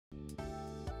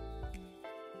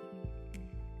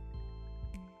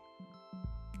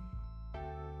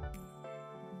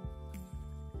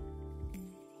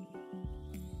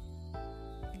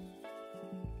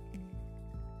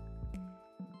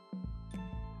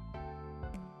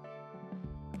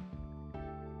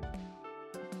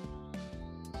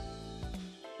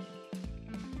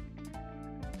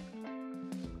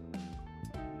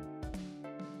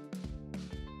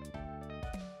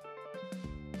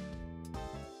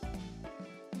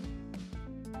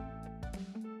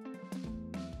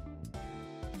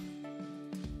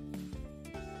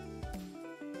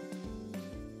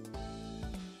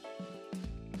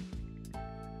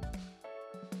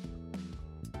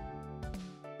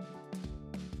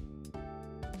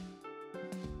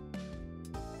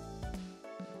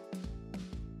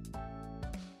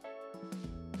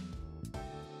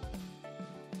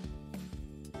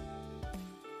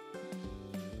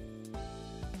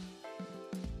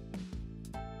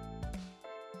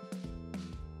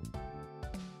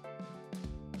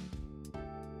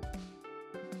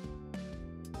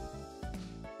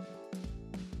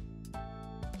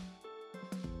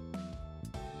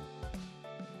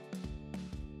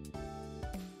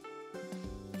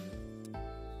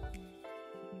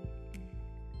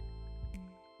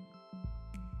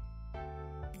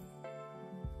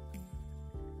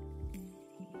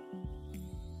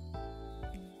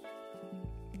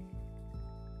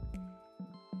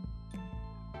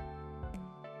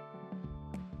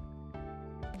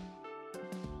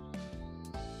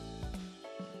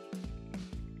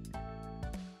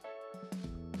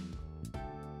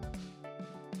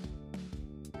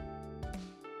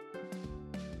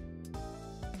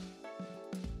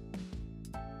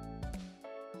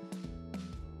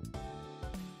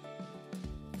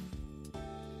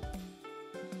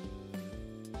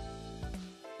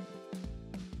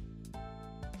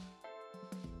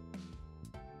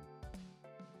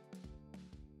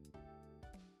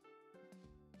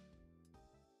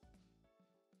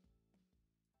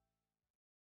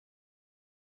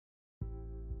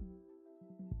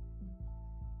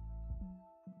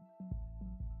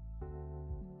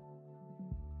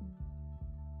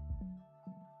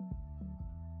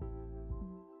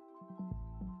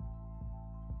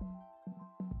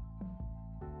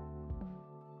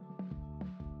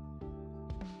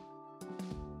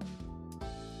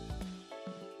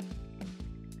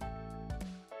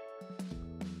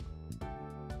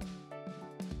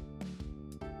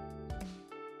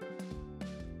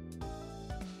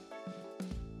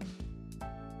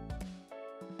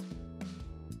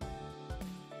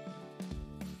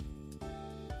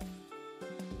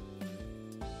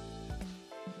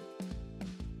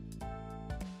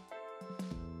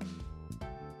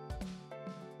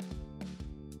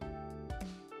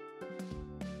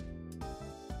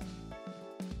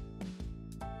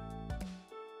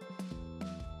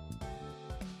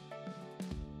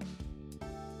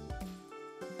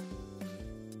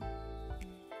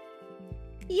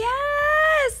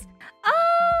Yes!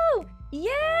 Oh!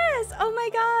 Yes! Oh my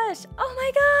gosh! Oh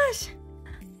my gosh!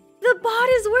 The bot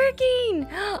is working!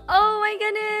 Oh my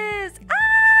goodness!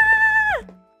 Ah!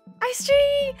 I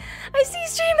see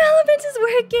Stream Elements is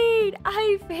working!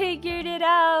 I figured it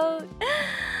out!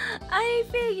 I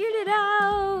figured it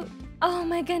out! Oh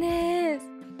my goodness!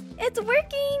 It's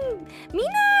working!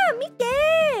 Mina!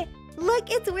 Mite!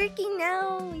 Look, it's working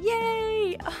now!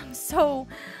 Yay! I'm so...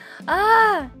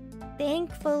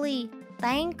 Thankfully.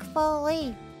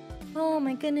 Oh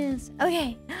my goodness.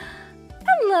 Okay.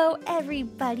 Hello,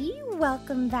 everybody.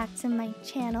 Welcome back to my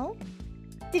channel.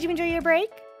 Did you enjoy your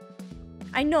break?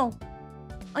 I know.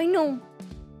 It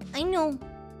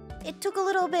took a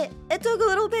little bit.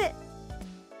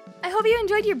 I hope you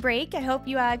enjoyed your break. I hope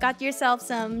you got yourself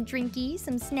some drinkies,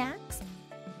 some snacks.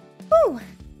 Whew.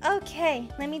 Okay,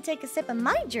 let me take a sip of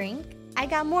my drink. I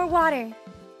got more water.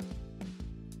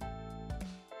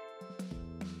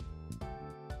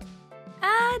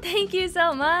 Thank you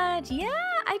so much. Yeah,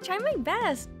 I tried my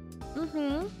best.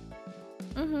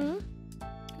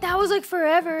 That was like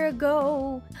forever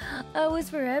ago. That was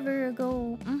forever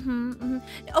ago.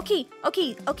 Okay.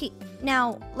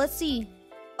 Now, let's see.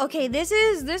 Okay, this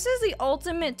is the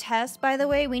ultimate test, by the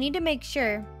way. We need to make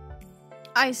sure.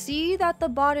 I see that the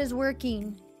bot is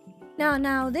working.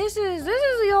 Now, this is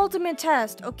the ultimate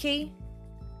test, okay?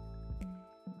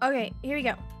 Okay, here we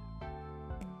go.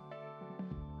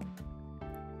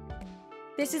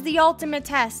 This is the ultimate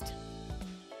test.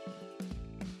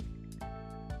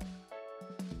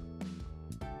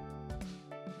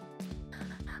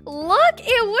 Look,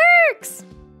 it works!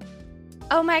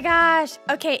 Oh my gosh.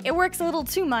 Okay, it works a little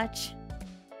too much.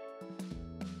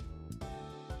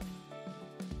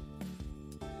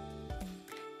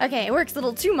 Okay, it works a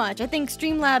little too much. I think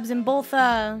Streamlabs and both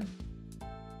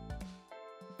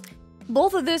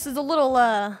of this is a little,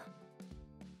 Alright,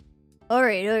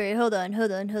 hold on.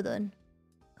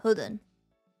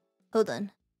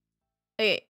 Okay.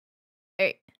 Alright.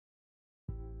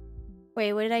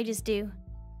 Wait, what did I just do?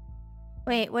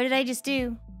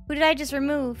 Who did I just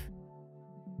remove?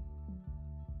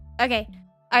 Okay.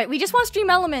 Alright, we just want Stream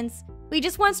Elements. We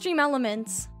just want Stream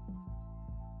Elements.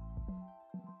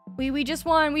 We just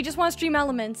want Stream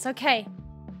Elements. Okay.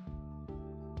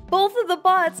 Both of the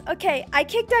bots. Okay, I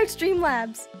kicked out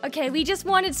Streamlabs. Okay, we just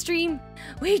wanted Stream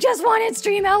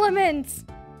Elements.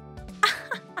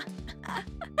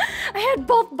 I had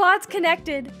both bots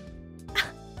connected.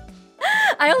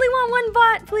 I only want one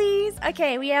bot, please.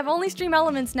 Okay, we have only Stream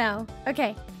Elements now.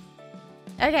 Okay,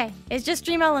 it's just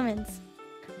Stream Elements.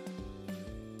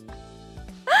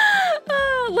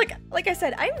 Look, like I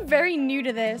said, I'm very new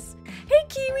to this. Hey,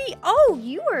 Kiwi. Oh,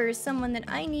 you are someone that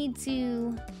I need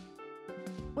to...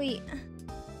 Wait.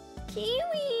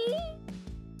 Kiwi.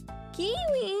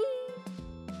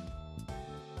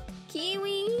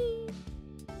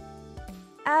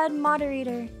 Add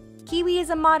moderator. Kiwi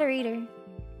is a moderator.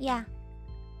 Yeah.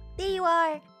 There you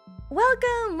are.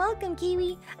 Welcome,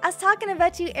 Kiwi. I was talking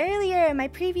about you earlier in my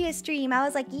previous stream. I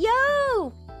was like,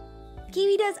 yo!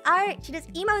 Kiwi does art. She does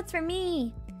emotes for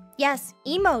me. Yes,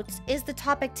 emotes is the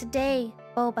topic today,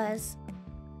 Bobas.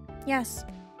 Yes.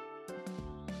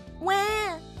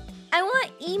 Wow, I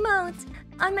want emotes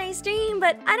on my stream,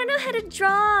 but I don't know how to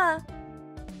draw.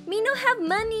 Me no have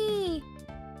money.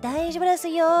 大丈夫です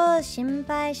よ。心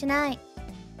配しない。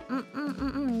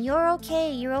You're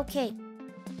okay.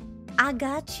 I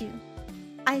got you.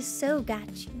 I so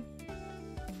got you.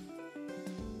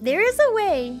 There is a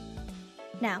way.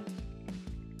 Now,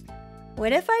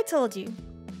 what if I told you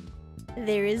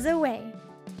there is a way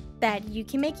that you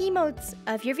can make emotes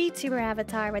of your VTuber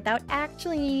avatar without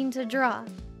actually needing to draw?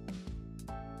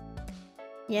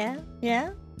 Yeah?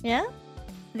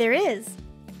 There is.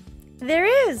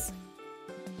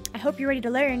 I hope you're ready to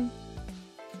learn.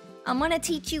 I'm gonna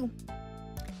teach you.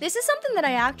 This is something that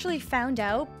I actually found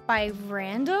out by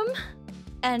random,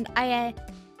 and I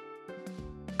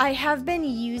have been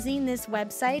using this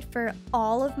website for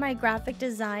all of my graphic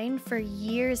design for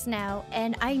years now,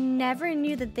 and I never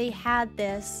knew that they had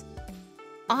this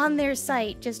on their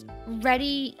site, just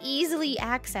ready, easily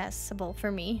accessible for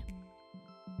me.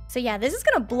 So yeah, this is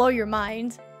gonna blow your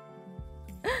mind.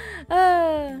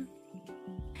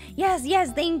 Yes,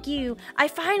 thank you.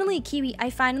 Kiwi, I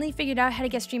finally figured out how to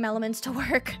get Stream Elements to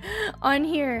work on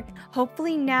here.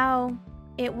 Hopefully now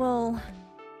it will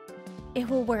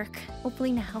work.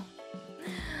 Hopefully now.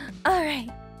 All right.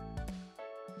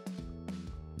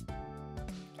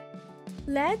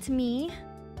 Let me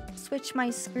switch my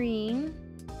screen.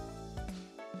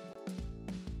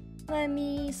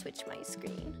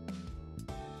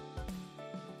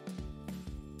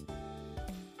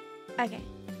 Okay.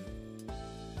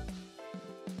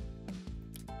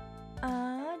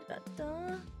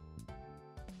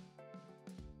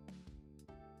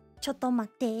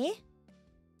 chotomate.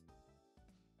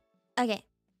 Okay.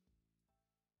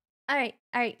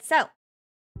 Alright, so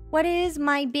what is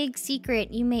my big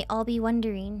secret, you may all be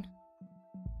wondering?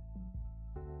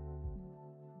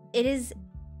 It is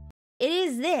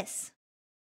this.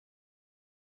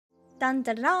 Dun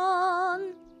dun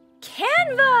dun!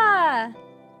 Canva!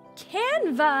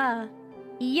 Canva!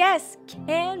 Yes,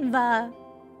 Canva!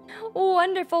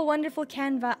 Wonderful, wonderful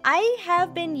Canva. I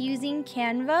have been using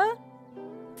Canva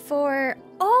for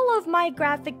all of my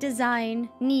graphic design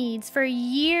needs for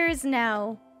years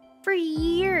now. For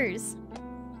years.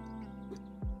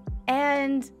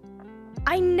 And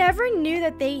I never knew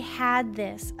that they had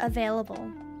this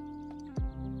available.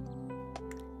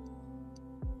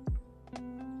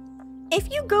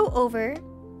 If you go over,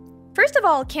 first of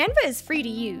all, Canva is free to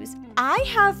use. I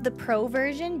have the pro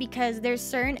version because there's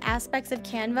certain aspects of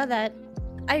Canva that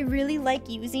I really like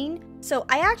using. So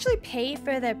I actually pay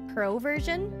for the pro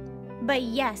version. But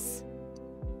yes,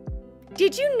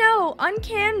 did you know on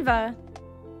Canva,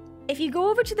 if you go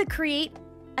over to the create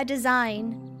a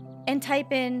design and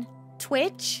type in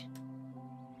Twitch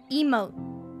emote,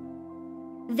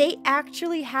 they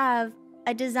actually have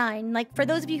a design. Like, for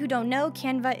those of you who don't know,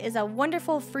 Canva is a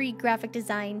wonderful free graphic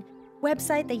design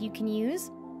website that you can use.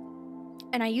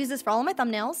 And I use this for all of my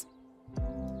thumbnails.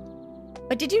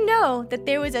 But did you know that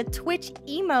there was a Twitch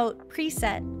emote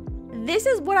preset? This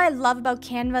is what I love about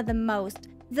Canva the most.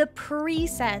 The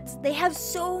presets. They have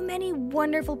so many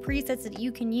wonderful presets that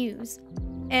you can use.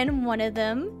 And one of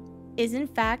them is, in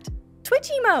fact, Twitch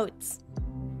emotes.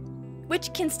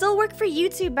 Which can still work for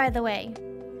YouTube, by the way.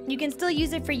 You can still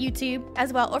use it for YouTube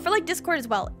as well, or for like Discord as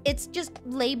well. It's just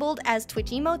labeled as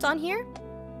Twitch emotes on here.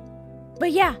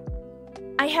 But yeah,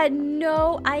 I had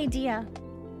no idea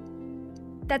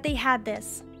that they had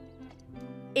this.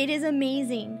 It is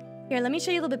amazing. Here, let me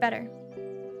show you a little bit better.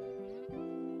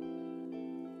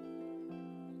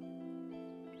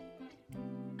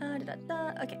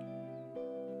 Okay.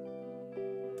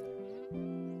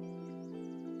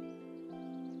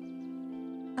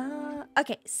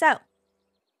 Okay, so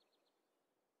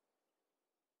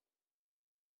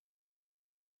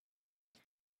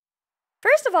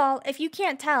first of all, if you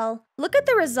can't tell, look at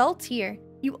the results here.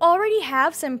 You already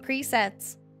have some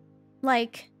presets.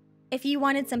 Like, if you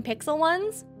wanted some pixel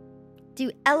ones, do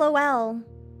LOL,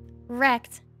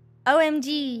 wrecked,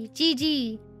 OMG,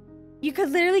 GG. You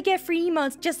could literally get free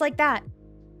emotes just like that.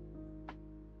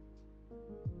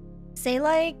 Say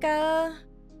like,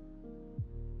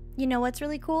 you know what's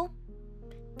really cool?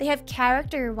 They have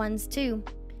character ones too.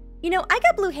 You know, I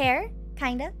got blue hair,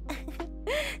 kinda.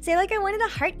 Say like I wanted a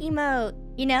heart emote.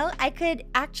 You know, I could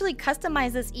actually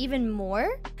customize this even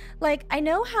more. Like, I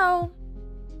know how,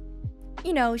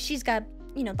 you know, she's got,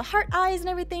 you know, the heart eyes and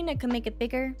everything. I could make it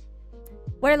bigger.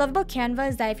 What I love about Canva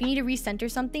is that if you need to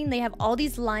recenter something, they have all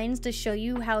these lines to show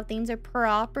you how things are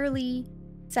properly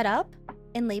set up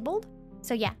and labeled.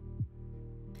 So yeah.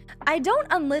 I don't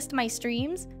unlist my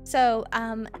streams, so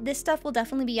this stuff will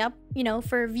definitely be up, you know,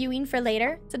 for viewing for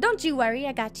later. So don't you worry,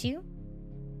 I got you.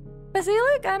 But say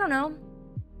like, I don't know.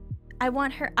 I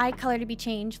want her eye color to be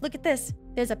changed. Look at this.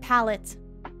 There's a palette.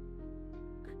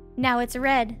 Now it's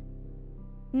red.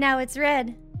 Now it's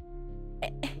red.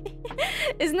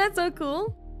 Isn't that so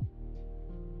cool?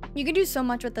 You can do so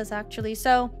much with this actually.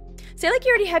 So say like you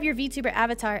already have your VTuber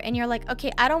avatar and you're like,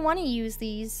 okay, I don't want to use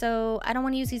these. So I don't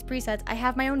want to use these presets. I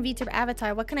have my own VTuber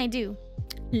avatar. What can I do?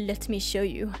 Let me show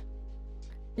you.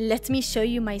 Let me show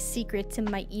you my secret to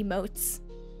my emotes.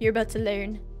 You're about to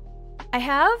learn. I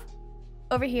have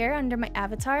over here under my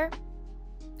avatar,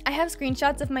 I have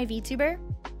screenshots of my VTuber.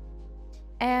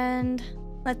 And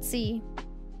let's see.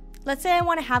 Let's say I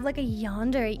want to have like a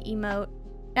yandere emote.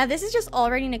 Now this is just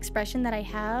already an expression that I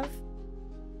have.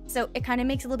 So it kind of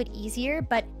makes it a little bit easier.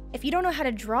 But if you don't know how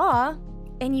to draw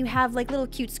and you have like little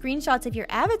cute screenshots of your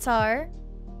avatar,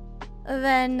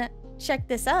 then check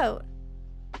this out.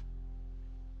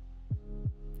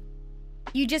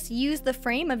 You just use the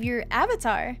frame of your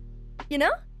avatar, you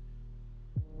know?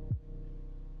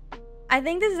 I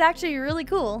think this is actually really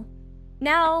cool.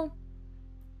 Now,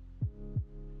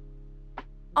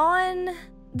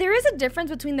 there is a difference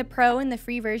between the pro and the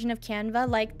free version of Canva.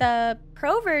 Like the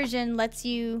pro version lets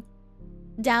you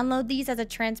download these as a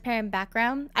transparent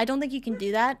background. I don't think you can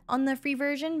do that on the free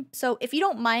version. So if you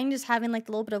don't mind just having like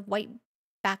a little bit of white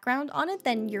background on it,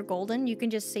 then you're golden. You can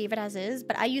just save it as is.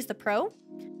 But I use the pro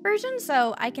version,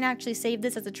 so I can actually save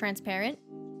this as a transparent.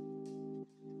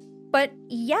 But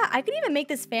yeah, I could even make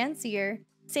this fancier.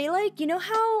 Say like, you know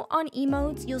how on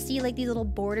emotes you'll see like these little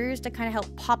borders to kind of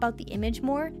help pop out the image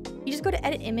more? You just go to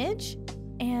edit image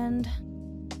and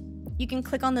you can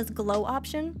click on this glow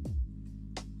option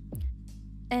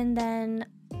And then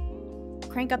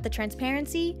crank up the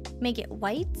transparency, make it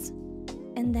white,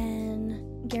 and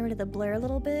then get rid of the blur a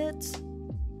little bit.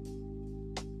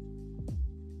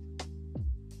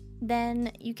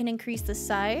 Then you can increase the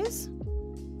size.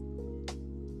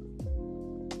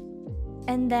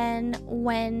 And then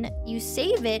when you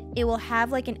save it, it will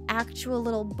have like an actual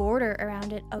little border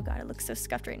around it. Oh god, it looks so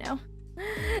scuffed right now.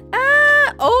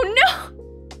 Ah! Oh no!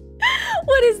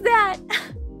 What is that?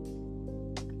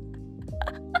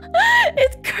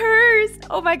 It's cursed.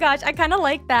 Oh my gosh, I kind of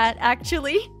like that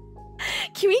actually.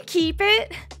 Can we keep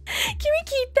it? Can we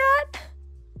keep that?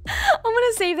 I'm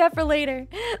gonna save that for later.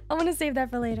 I'm gonna save that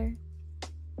for later.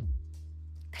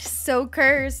 That is so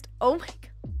cursed. Oh my god.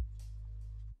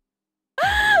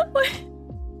 What?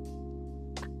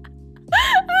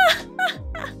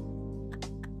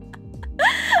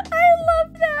 I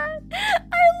love that.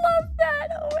 I love that.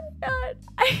 Oh my god.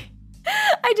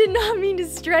 I did not mean to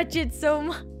stretch it so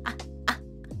much.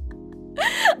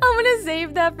 I'm gonna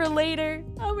save that for later.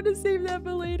 I'm gonna save that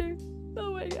for later.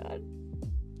 Oh my god.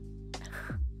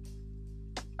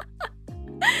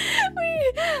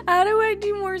 Wait, how do I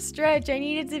do more stretch? I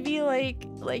need it to be like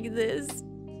this.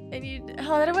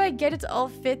 How do I get it to all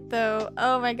fit though?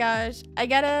 Oh my gosh. I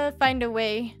gotta find a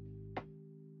way.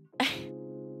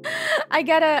 I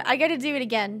gotta do it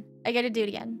again. I gotta do it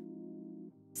again.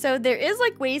 So there is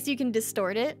like ways you can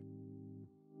distort it.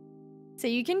 So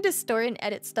you can distort and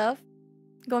edit stuff.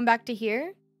 Going back to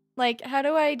here. Like, how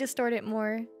do I distort it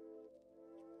more?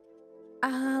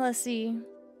 Let's see.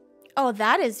 Oh,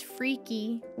 that is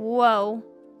freaky. Whoa.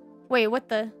 Wait, what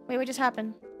just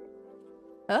happened?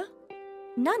 Huh?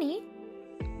 Nani?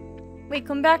 Wait,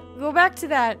 go back to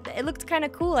that. It looked kind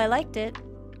of cool. I liked it.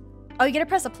 Oh, you gotta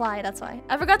press apply, that's why.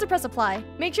 I forgot to press apply.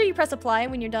 Make sure you press apply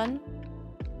when you're done.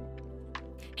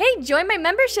 Hey, join my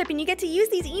membership and you get to use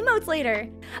these emotes later.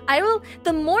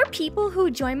 The more people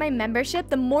who join my membership,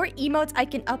 the more emotes I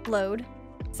can upload.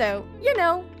 So, you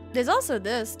know, there's also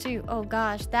this too. Oh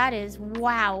gosh, that is,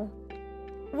 wow.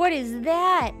 What is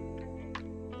that?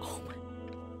 Oh my.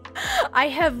 I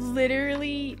have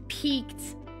literally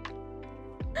peaked.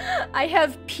 I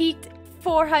have peaked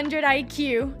 400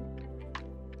 IQ.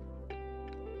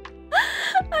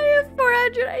 I have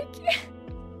 400 IQ.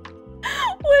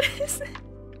 What is it?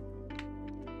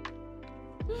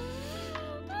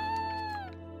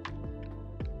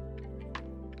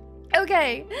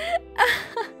 Okay.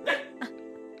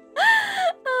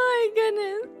 Oh my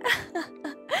goodness.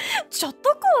 ちょっ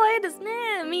と怖いです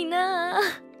ね、みんな。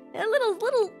A little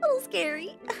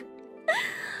scary.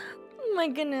 Oh my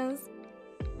goodness.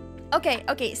 Okay,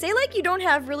 say like you don't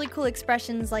have really cool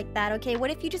expressions like that, okay? What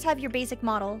if you just have your basic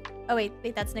model? Oh wait,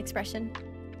 that's an expression.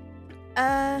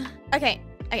 Okay.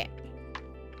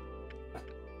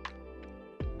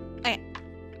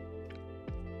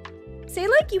 Say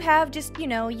like you have just, you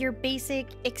know, your basic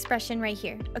expression right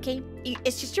here, okay?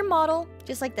 It's just your model,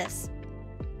 just like this.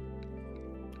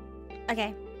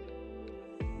 Okay.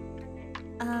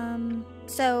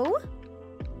 So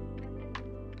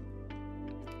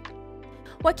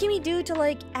what can we do to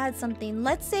like add something?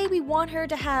 Let's say we want her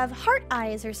to have heart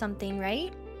eyes or something,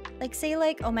 right? Like say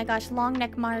like, oh my gosh, long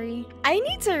neck Mari. I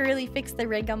need to really fix the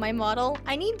rig on my model.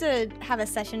 I need to have a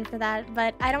session for that,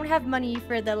 but I don't have money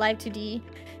for the Live 2D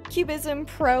Cubism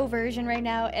Pro version right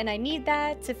now, and I need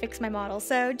that to fix my model.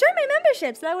 So join my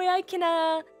memberships, that way I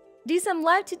can do some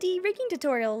Live 2D rigging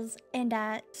tutorials and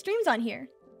streams on here.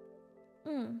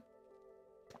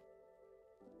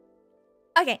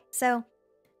 Okay, so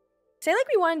say like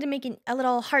we wanted to make a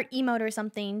little heart emote or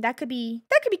something. That could be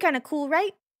kind of cool,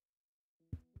 right?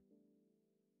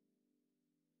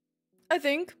 I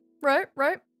think, right?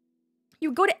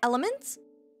 You go to elements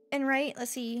and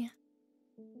let's see.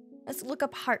 Let's look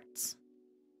up hearts.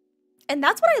 And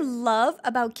that's what I love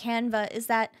about Canva is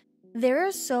that there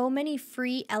are so many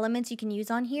free elements you can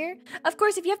use on here. Of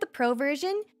course, if you have the pro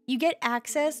version, you get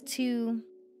access to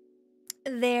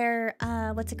their,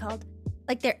 what's it called?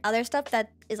 Like their other stuff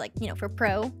that is like, you know, for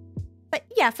pro. But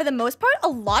yeah, for the most part, a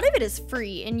lot of it is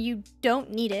free and you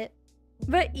don't need it.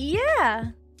 But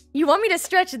yeah, you want me to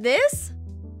stretch this?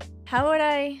 How would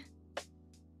I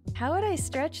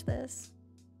stretch this?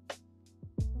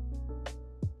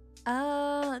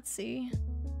 Let's see.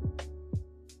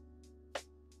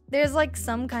 There's like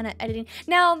some kind of editing.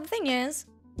 Now, the thing is,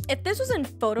 if this was in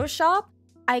Photoshop,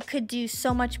 I could do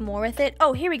so much more with it.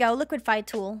 Oh, here we go, Liquidify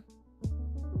tool.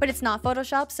 But it's not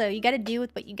Photoshop, so you gotta do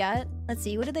with what you got. Let's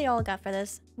see, what do they all got for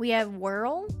this? We have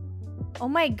Whirl. Oh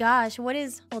my gosh, what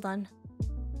is, hold on.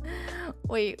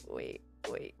 Wait,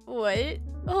 what?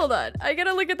 Hold on, I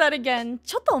gotta look at that again.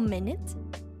 ちょっとminute.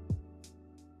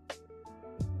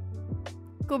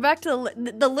 Go back to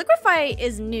the liquefy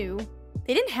is new.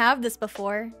 They didn't have this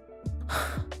before.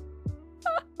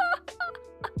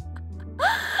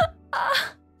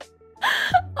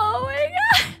 Oh my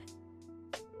god.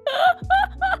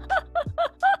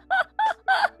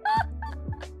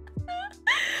 What is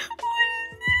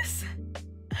this?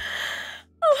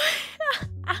 Oh my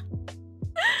god.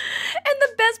 And the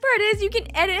best part is you can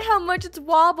edit how much it's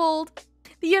wobbled.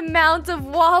 The amount of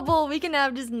wobble. We can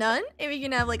have just none, and we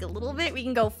can have like a little bit. We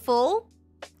can go full,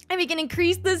 and we can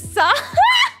increase the size.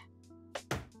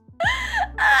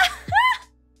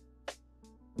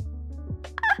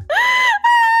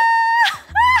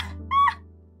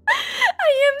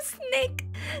 I am Snake.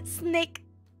 Snake.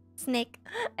 Snake.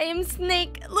 I am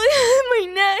Snake. Look at my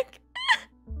neck.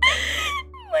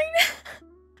 My neck.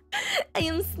 I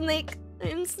am Snake. I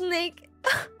am Snake.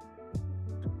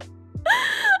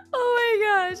 Oh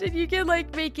my gosh. And you can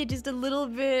like make it just a little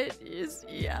bit. Just,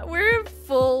 yeah, we're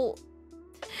full.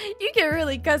 You can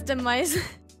really customize.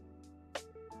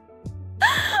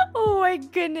 Oh my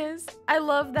goodness. I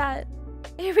love that.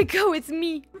 Here we go. It's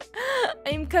me.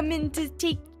 I'm coming to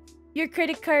take your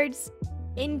credit cards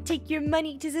and take your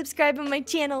money to subscribe on my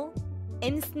channel.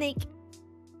 I'm Snake.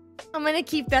 I'm gonna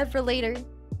keep that for later.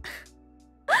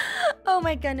 Oh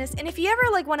my goodness. And if you ever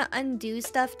like want to undo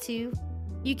stuff too,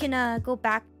 you can go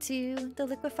back to the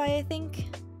liquefy, I think.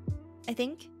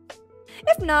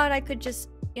 If not, I could just,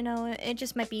 you know, it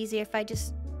just might be easier if I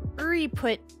just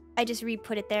re-put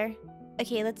it there.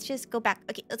 Okay, let's just go back.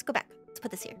 Okay, let's go back. Let's put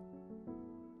this here.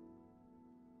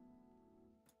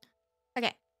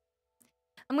 Okay.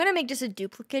 I'm gonna make just a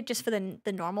duplicate just for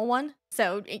the normal one,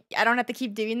 so I don't have to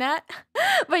keep doing that.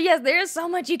 But yes, there's so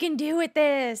much you can do with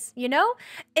this, you know?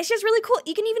 It's just really cool.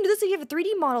 You can even do this if you have a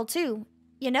 3D model too,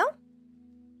 you know?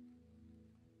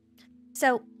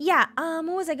 So, yeah,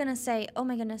 what was I gonna say? Oh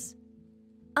my goodness.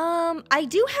 I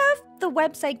do have the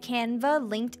website Canva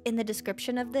linked in the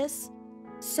description of this.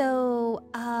 So,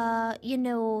 you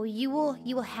know, you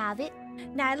will have it.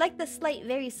 Now, I like the slight,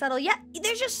 very subtle. Yeah,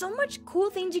 there's just so much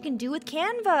cool things you can do with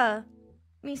Canva.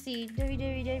 Let me see.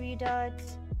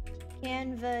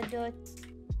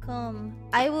 www.canva.com.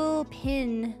 I will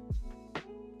pin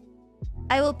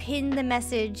the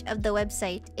message of the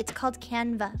website. It's called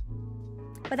Canva.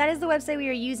 But that is the website we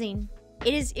are using.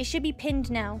 It should be pinned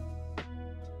now.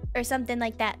 Or something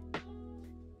like that.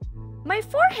 My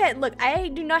forehead, look, I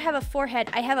do not have a 4-head.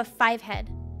 I have a 5-head.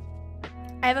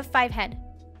 I have a 5-head.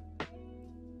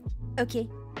 Okay,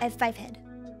 I have 5-head.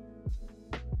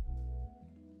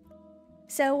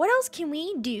 So what else can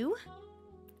we do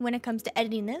when it comes to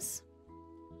editing this?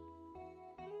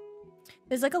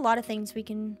 There's like a lot of things we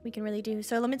can really do.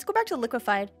 So let's go back to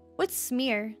liquefied. What's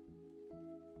smear?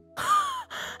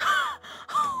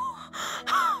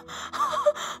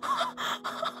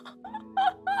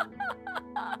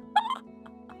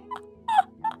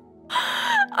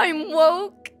 I'm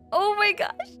woke. Oh my gosh.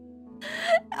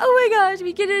 Oh my gosh,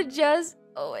 we can adjust.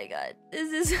 Oh my god.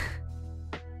 This is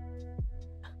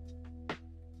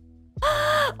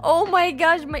oh my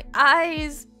gosh, my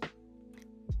eyes.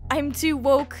 I'm too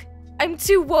woke. I'm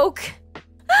too woke.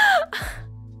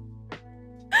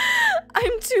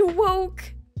 I'm too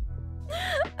woke.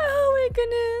 Oh my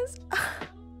goodness.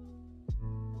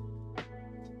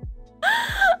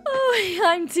 Oh,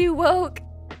 I'm too woke.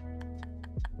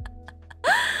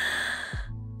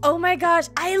 Oh my gosh,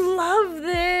 I love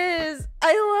this.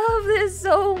 I love this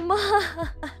so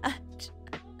much.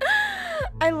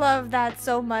 I love that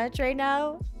so much right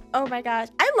now. Oh my gosh,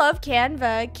 I love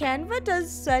Canva. Canva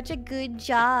does such a good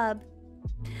job.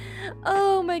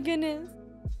 Oh my goodness.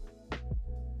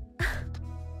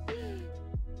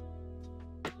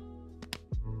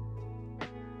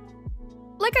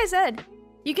 Like I said,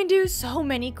 you can do so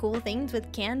many cool things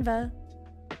with Canva.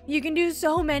 You can do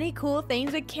so many cool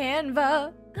things with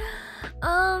Canva.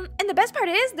 And the best part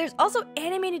is there's also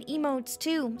animated emotes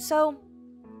too. So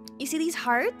you see these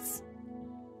hearts?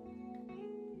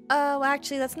 Well,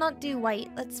 actually, let's not do white.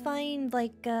 Let's find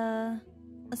like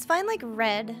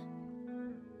red.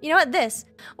 You know what? This.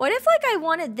 What if like I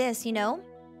wanted this, you know?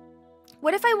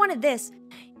 What if I wanted this?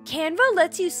 Canva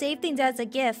lets you save things as a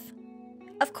GIF.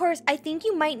 Of course, I think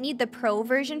you might need the pro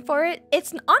version for it.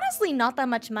 It's honestly not that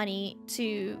much money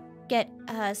to get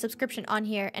a subscription on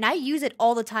here, and I use it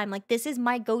all the time. Like, this is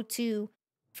my go-to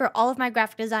for all of my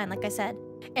graphic design, like I said.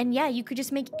 And yeah, you could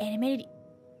just make animated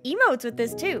emotes with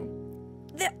this too.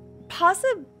 The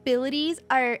possibilities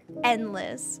are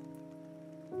endless.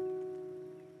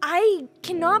 I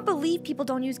cannot believe people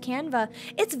don't use Canva.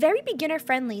 It's very beginner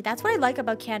friendly. That's what I like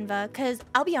about Canva, because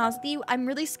I'll be honest with you, I'm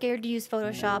really scared to use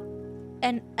Photoshop.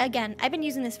 And again, I've been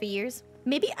using this for years.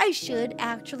 Maybe I should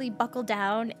actually buckle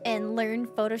down and learn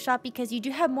Photoshop because you do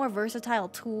have more versatile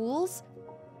tools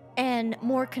and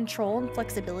more control and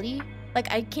flexibility.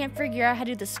 Like, I can't figure out how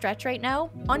to do the stretch right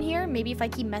now on here. Maybe if I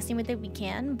keep messing with it, we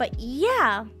can. But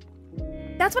yeah,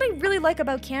 that's what I really like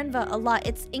about Canva a lot.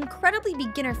 It's incredibly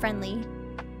beginner friendly.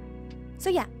 So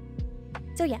yeah.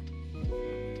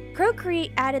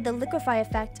 Procreate added the liquefy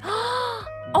effect.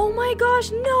 Oh my gosh,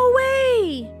 no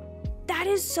way! That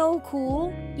is so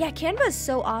cool. Yeah, Canva is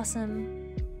so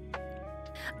awesome.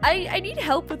 I need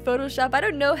help with Photoshop. I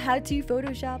don't know how to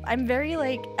Photoshop. I'm very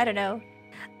like, I don't know.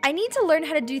 I need to learn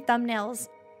how to do thumbnails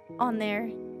on there.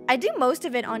 I do most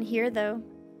of it on here though.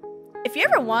 If you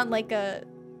ever want like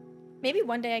maybe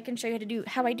one day I can show you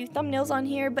how I do thumbnails on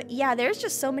here. But yeah, there's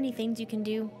just so many things you can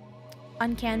do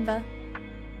on Canva.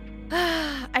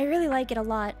 I really like it a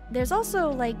lot. There's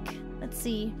also like, let's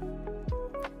see.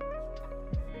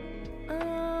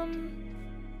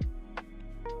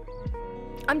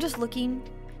 I'm just looking.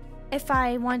 If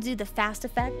I want to do the fast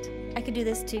effect, I could do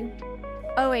this too.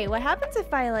 Oh wait, what happens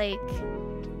if I like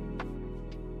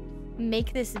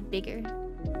make this bigger?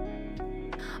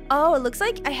 Oh, it looks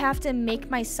like I have to make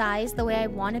my size the way I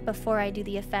want it before I do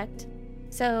the effect.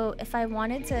 So if I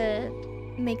wanted to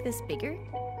make this bigger,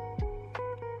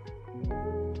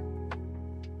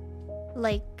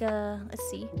 like, let's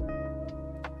see.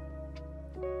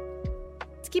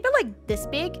 Let's keep it like this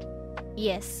big.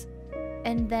 Yes.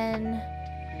 And then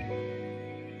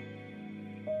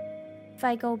if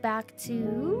I go back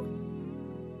to,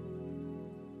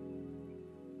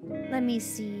 let me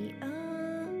see.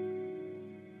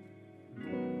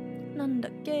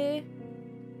 Nandakke.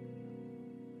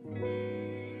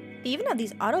 They even have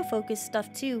these autofocus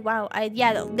stuff too. Wow.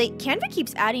 Canva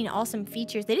keeps adding awesome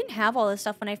features. They didn't have all this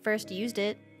stuff when I first used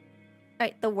it. All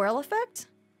right, the whirl effect.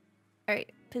 All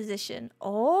right, position.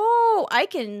 Oh, I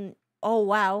can. Oh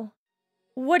wow.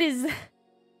 What is that?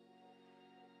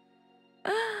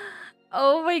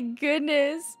 Oh my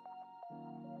goodness.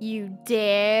 You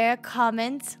dare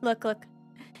comment? Look.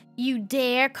 You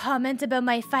dare comment about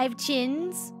my 5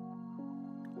 chins?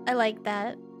 I like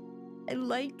that. I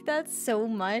like that so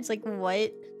much. Like,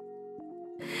 what?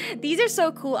 These are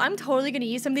so cool. I'm totally gonna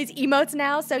use some of these emotes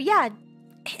now. So yeah,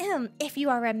 if you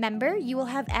are a member, you will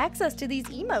have access to these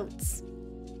emotes.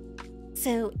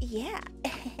 So yeah,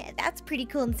 that's pretty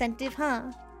cool incentive,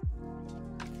 huh?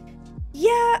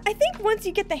 Yeah, I think once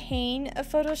you get the hang of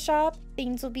Photoshop,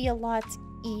 things will be a lot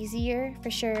easier for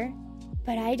sure.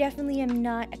 But I definitely am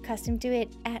not accustomed to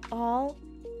it at all.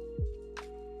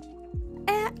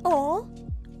 At all.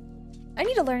 I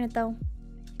need to learn it though.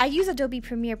 I use Adobe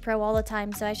Premiere Pro all the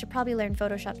time, so I should probably learn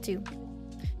Photoshop too.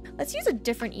 Let's use a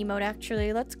different emote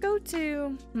actually. Let's go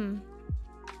to,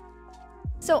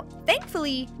 So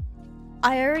thankfully,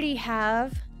 I already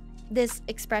have this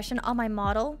expression on my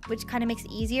model, which kind of makes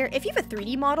it easier. If you have a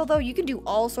 3D model though, you can do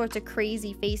all sorts of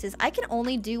crazy faces. I can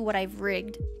only do what I've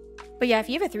rigged. But yeah, if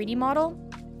you have a 3D model,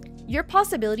 your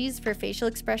possibilities for facial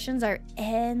expressions are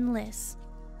endless.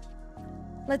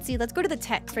 Let's see, let's go to the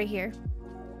text right here.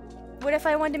 What if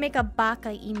I wanted to make a baka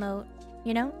emote,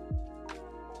 you know?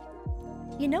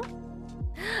 You know?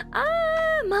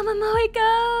 Ah, Mama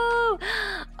Moeko!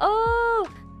 Oh,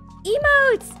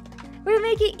 emotes! We're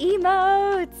making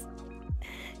emotes!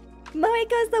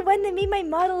 Moeko's the one that made my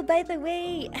model, by the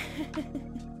way.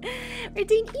 We're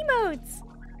doing emotes.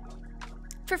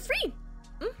 For free.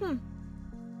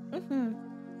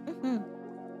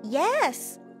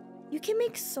 Yes! You can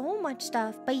make so much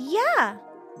stuff, but yeah!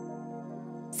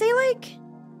 Say like...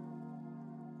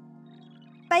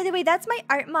 By the way, that's my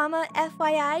art mama,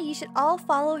 FYI. You should all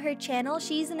follow her channel.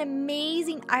 She's an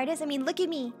amazing artist. I mean, look at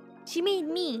me. She made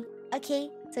me, okay?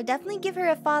 So definitely give her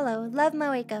a follow. Love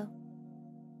Moeko.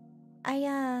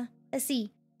 Let's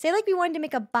see. Say like we wanted to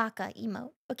make a baka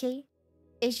emote, okay?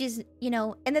 It's just, you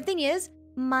know, and the thing is,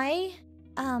 I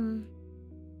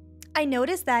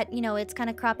noticed that, you know, it's kind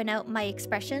of cropping out my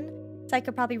expression. So I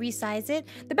could probably resize it.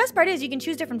 The best part is you can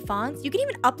choose different fonts. You can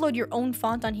even upload your own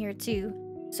font on here too.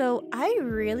 So I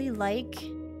really like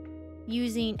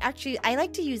using, actually, I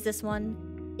like to use this one,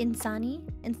 Insani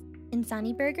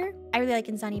Burger. I really like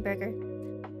Insani Burger.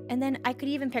 And then I could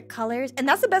even pick colors. And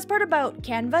that's the best part about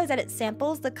Canva is that it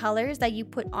samples the colors that you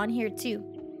put on here too,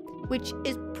 which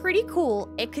is pretty cool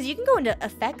because you can go into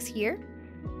effects here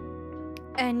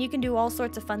and you can do all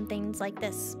sorts of fun things like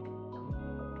this.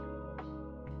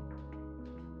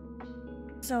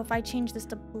 So if I change this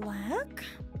to black,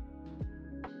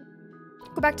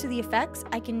 go back to the effects,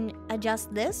 I can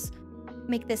adjust this,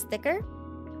 make this thicker.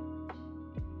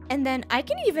 And then I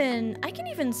can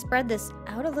even spread this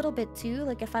out a little bit too.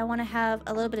 Like if I want to have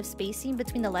a little bit of spacing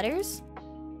between the letters,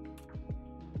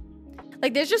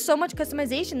 Like, there's just so much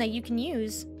customization that you can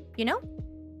use, you know?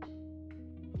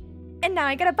 And now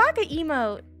I got a baka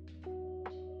emote.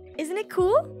 Isn't it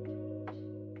cool?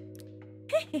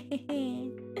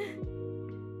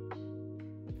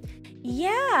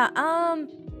 Yeah, I'm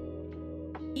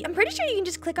pretty sure you can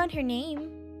just click on her name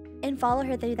and follow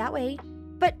her through that way.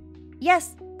 But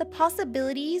yes, the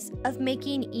possibilities of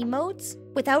making emotes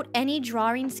without any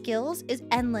drawing skills is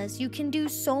endless. You can do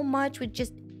so much with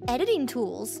just editing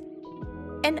tools.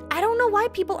 And I don't know why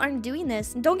people aren't doing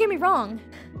this. Don't get me wrong.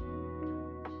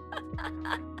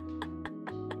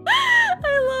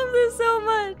 I love this so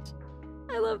much.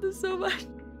 I love this so much.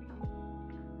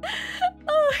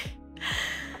 Oh.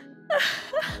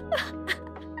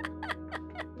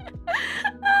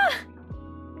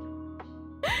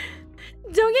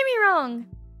 Don't get me wrong.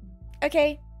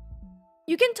 Okay,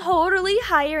 you can totally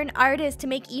hire an artist to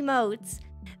make emotes.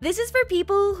 This is for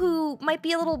people who might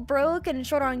be a little broke and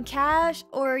short on cash,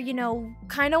 or, you know,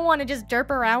 kind of want to just derp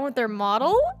around with their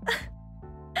model.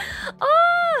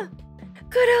 Ah,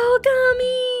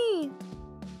 Kurogami!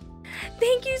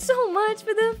 Thank you so much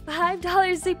for the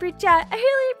 $5 super chat. I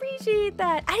really appreciate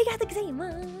that. Arigatou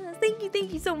gozaimasu.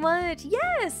 Thank you so much.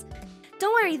 Yes!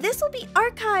 Don't worry, this will be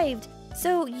archived.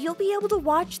 So you'll be able to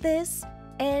watch this,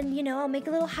 and, you know, I'll make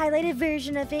a little highlighted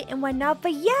version of it and whatnot.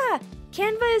 But yeah,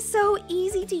 Canva is so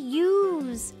easy to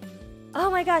use.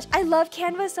 Oh my gosh, I love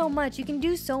Canva so much. You can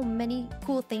do so many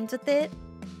cool things with it.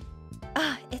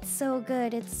 Ah, it's so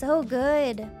good. It's so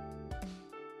good.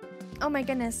 Oh my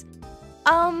goodness.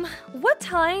 What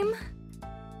time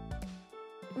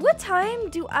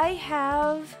do I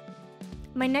have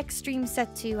my next stream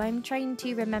set to? I'm trying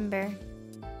to remember.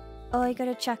 Oh, I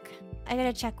gotta check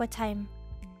what time.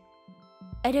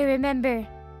 I don't remember.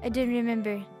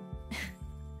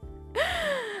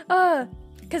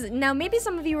 Because now maybe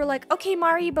some of you were like, okay,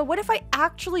 Mari, but what if I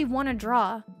actually want to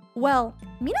draw? Well,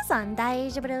 minasan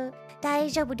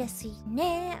daijoubu desu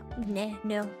ne.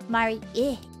 No, Mari,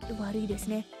 warui desu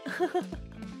ne.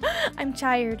 I'm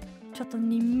tired. Chotto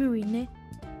nimui ne.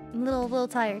 I'm a little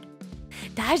tired.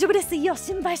 Daijoubu desu yo,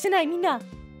 shinpai shinai minna.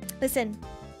 Listen.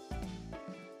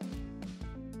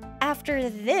 After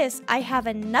this, I have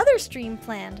another stream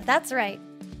planned. That's right.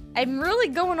 I'm really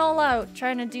going all out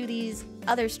trying to do these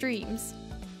other streams.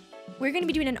 We're going to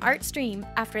be doing an art stream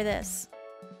after this.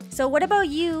 So what about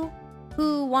you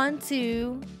who want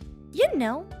to, you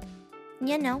know.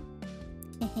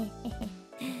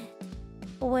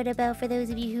 What about for those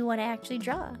of you who want to actually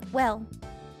draw? Well,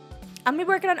 I'm going to be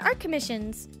working on art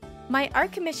commissions. My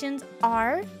art commissions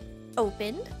are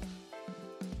opened.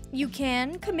 You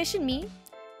can commission me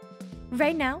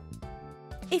right now,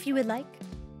 if you would like.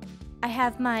 I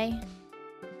have my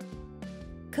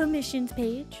commissions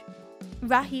page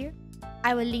right here.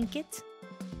 I will link it.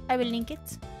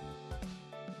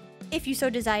 If you so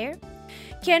desire.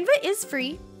 Canva is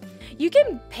free. You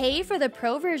can pay for the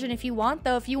pro version if you want,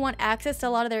 though, if you want access to a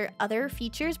lot of their other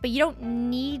features, but you don't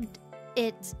need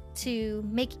it to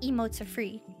make emotes for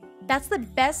free. That's the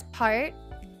best part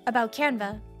about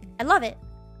Canva. I love it.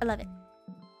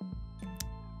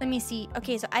 Let me see.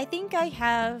 Okay, so I think I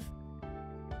have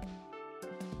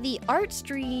the art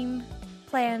stream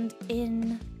planned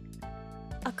in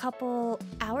a couple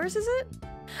hours, is it?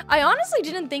 I honestly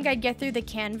didn't think I'd get through the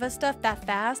Canva stuff that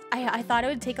fast. I thought it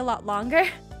would take a lot longer.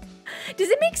 Does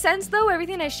it make sense, though,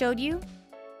 everything I showed you?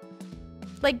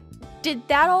 Like, did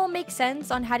that all make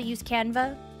sense on how to use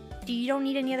Canva? You don't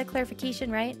need any other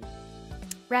clarification, right?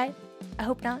 Right? I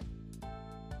hope not.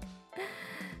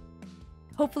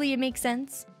 Hopefully it makes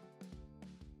sense.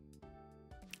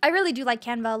 I really do like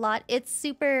Canva a lot. It's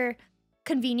super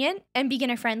convenient and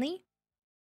beginner friendly.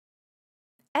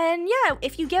 And yeah,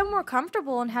 if you get more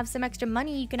comfortable and have some extra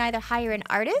money, you can either hire an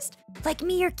artist, like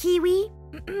me or Kiwi,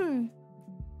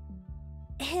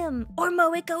 him, or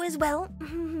Moeko as well.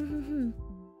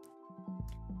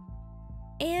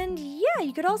 And yeah,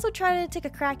 you could also try to take a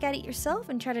crack at it yourself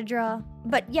and try to draw.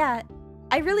 But yeah,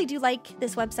 I really do like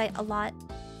this website a lot.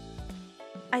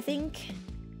 I think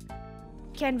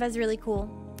Canva is really cool.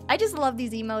 I just love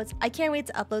these emotes. I can't wait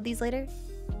to upload these later.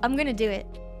 I'm gonna do it.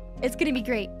 It's gonna be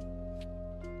great.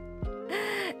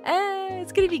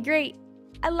 It's gonna be great.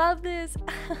 I love this.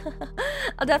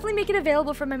 I'll definitely make it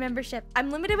available for my membership.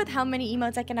 I'm limited with how many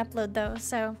emotes I can upload though,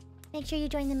 so make sure you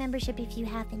join the membership if you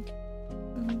haven't.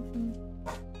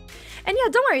 And yeah,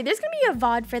 don't worry, there's gonna be a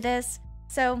VOD for this,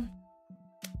 so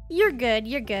you're good.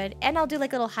 And I'll do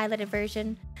like a little highlighted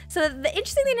version. So the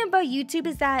interesting thing about YouTube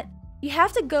is that you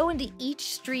have to go into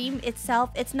each stream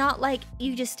itself. It's not like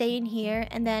you just stay in here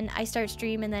and then I start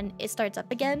stream and then it starts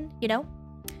up again, you know?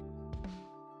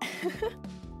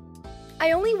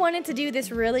 I only wanted to do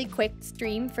this really quick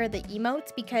stream for the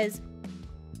emotes because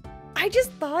I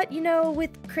just thought, you know,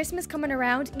 with Christmas coming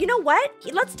around, you know what?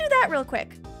 Let's do that real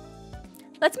quick.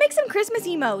 Let's make some Christmas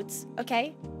emotes,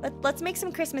 okay? Let's make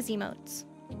some Christmas emotes.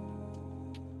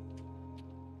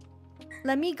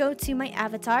 Let me go to my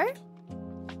avatar.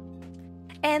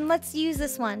 And let's use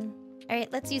this one. All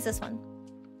right, let's use this one.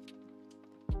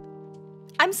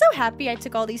 I'm so happy I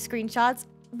took all these screenshots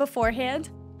beforehand.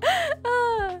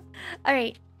 All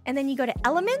right, and then you go to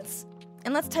elements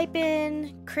and let's type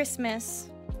in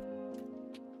Christmas.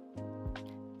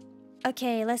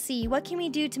 Okay, let's see. What can we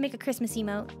do to make a Christmas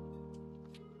emote?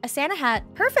 A Santa hat.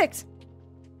 Perfect.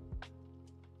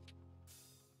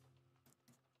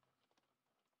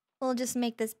 We'll just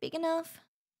make this big enough.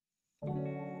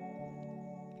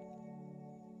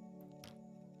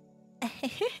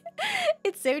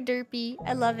 It's so derpy.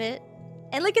 I love it.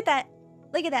 And look at that.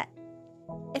 Look at that.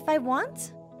 If I want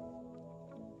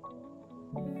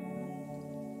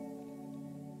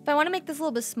to make this a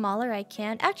little bit smaller, I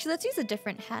can. Actually, let's use a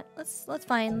different hat. Let's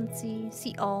find, let's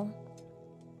see all.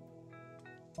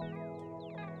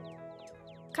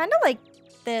 Kind of like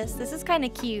this. This is kind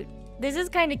of cute. This is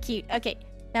kind of cute. Okay.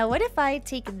 Now, what if I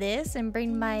take this and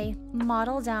bring my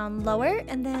model down lower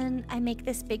and then I make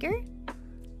this bigger?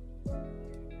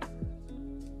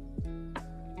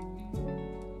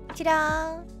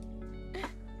 Ta-da!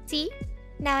 See?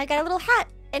 Now I got a little hat.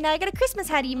 And now I got a Christmas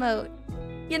hat emote.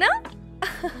 You know?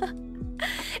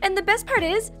 And the best part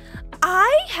is,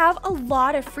 I have a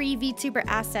lot of free VTuber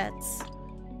assets.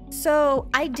 So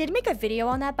I did make a video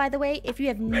on that, by the way. If you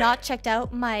have not checked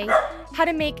out my how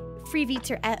to make free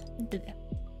VTuber...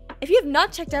 If you have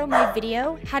not checked out my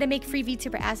video, how to make free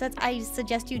VTuber assets, I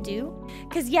suggest you do.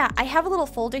 Because yeah, I have a little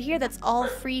folder here that's all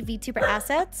free VTuber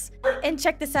assets. And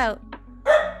check this out.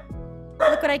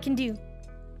 Look what I can do.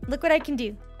 Look what I can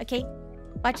do, okay?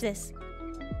 Watch this.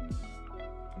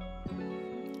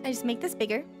 I just make this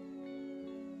bigger.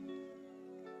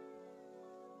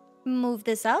 Move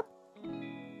this up.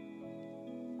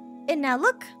 And now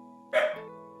look.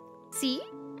 See?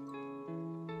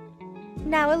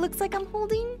 Now it looks like I'm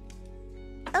holding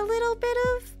a little bit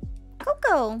of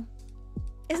Coco.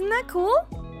 Isn't that cool?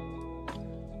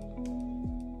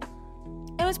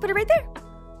 And let's put it right there.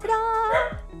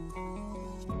 Ta-da!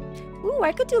 Ooh,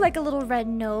 I could do like a little red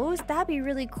nose. That'd be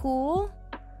really cool.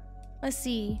 Let's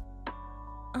see.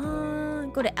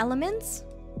 Go to elements.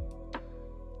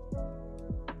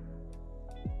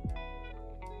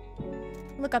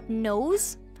 Look up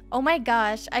nose. Oh my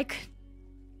gosh, I could...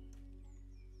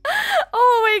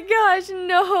 Oh my gosh,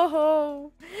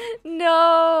 no.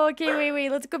 No. Okay, wait.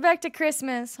 Let's go back to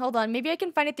Christmas. Hold on. Maybe I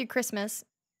can find it through Christmas.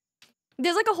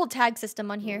 There's like a whole tag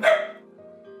system on here.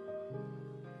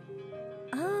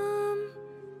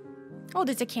 Oh,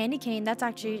 there's a candy cane. That's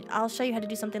actually... I'll show you how to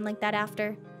do something like that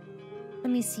after. Let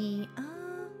me see.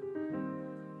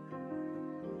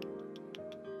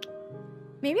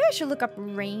 Maybe I should look up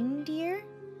reindeer.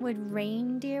 Would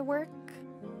reindeer work?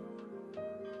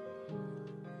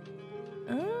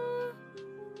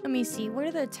 Let me see. What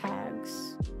are the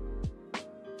tags?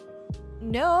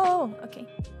 No. Okay.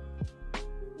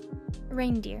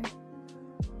 Reindeer.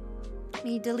 Let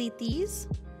me delete these.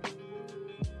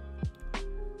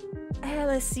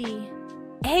 Let's see.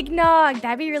 Eggnog.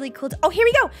 That'd be really cool. Oh, here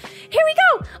we go. Here we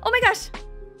go. Oh my gosh.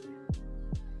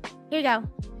 Here we go.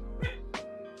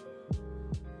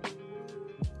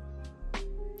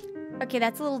 Okay,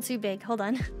 that's a little too big. Hold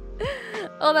on.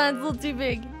 Hold on, it's a little too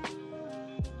big.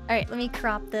 Alright, let me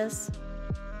crop this.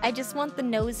 I just want the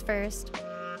nose first.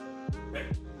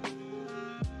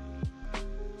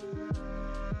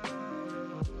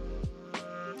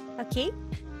 Okay,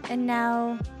 and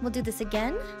now we'll do this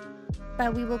again.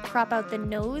 But we will crop out the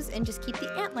nose and just keep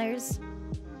the antlers.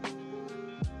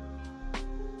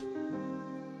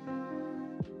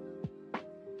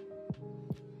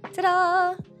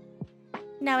 Ta-da!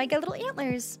 Now I got little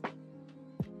antlers.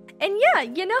 And yeah,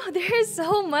 you know, there's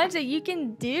so much that you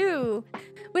can do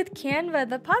with Canva.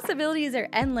 The possibilities are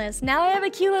endless. Now I have a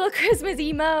cute little Christmas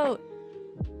emote.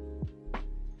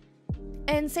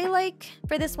 And say like,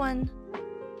 for this one,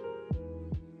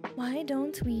 why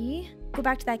don't we go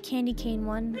back to that candy cane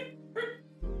one?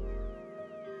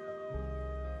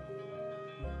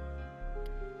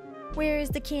 Where is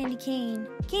the candy cane?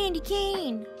 Candy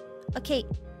cane! Okay.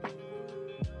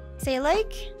 Say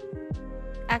like...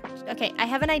 Okay, I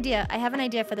have an idea. I have an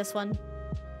idea for this one.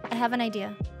 I have an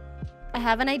idea. I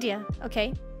have an idea.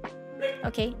 Okay.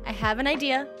 Okay, I have an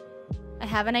idea. I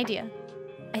have an idea.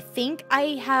 I think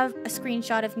I have a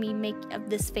screenshot of me of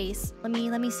this face. Let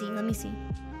me see. Let me see.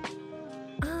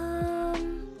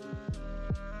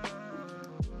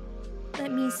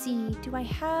 Let me see. Do I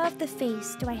have the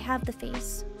face? Do I have the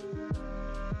face?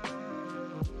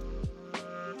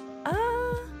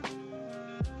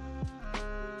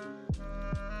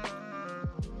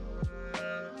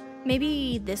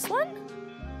 Maybe this one?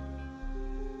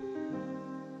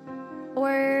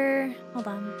 Or... hold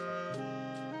on.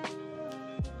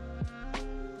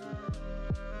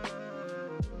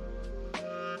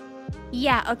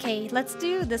 Yeah, okay. Let's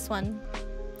do this one.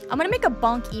 I'm gonna make a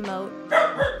bonk emote.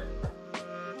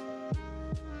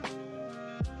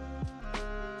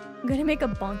 I'm gonna make a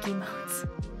bonk emote.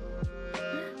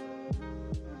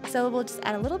 So we'll just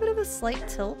add a little bit of a slight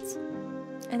tilt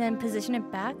and then position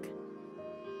it back.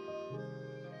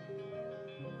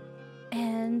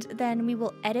 And then we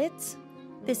will edit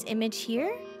this image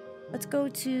here. Let's go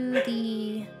to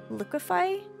the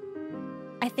liquify.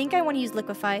 I think I want to use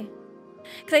liquify.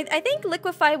 Because I think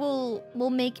liquify will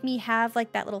make me have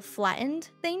like that little flattened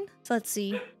thing. So let's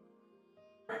see.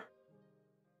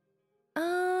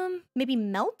 Maybe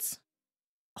melt?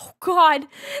 Oh god,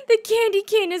 the candy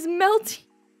cane is melting.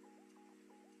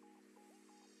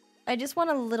 I just want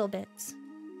a little bit.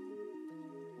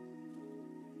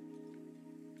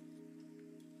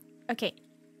 Okay.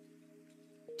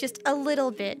 Just a little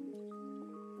bit.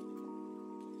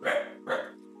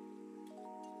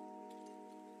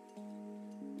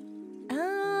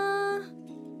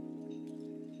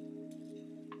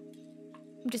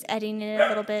 I'm just editing it a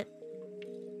little bit.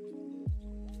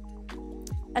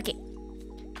 Okay.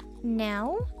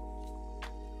 Now.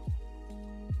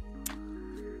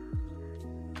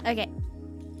 Okay.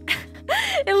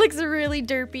 It looks really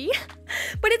derpy.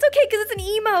 But it's okay because it's an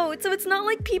emote, so it's not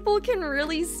like people can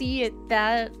really see it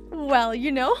that well,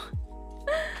 you know?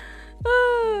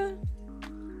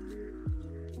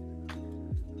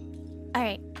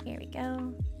 Alright, here we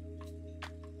go.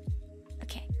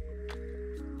 Okay.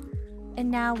 And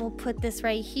now we'll put this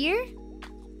right here.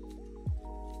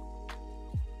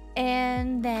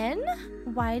 And then,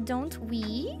 why don't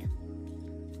we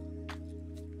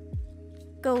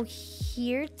go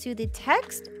here to the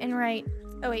text and write...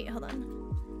 oh wait, hold on.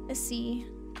 Let's see.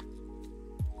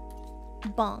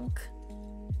 Bonk.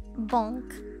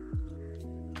 Bonk.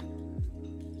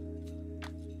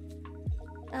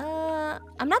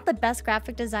 I'm not the best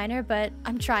graphic designer, but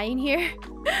I'm trying here.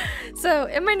 So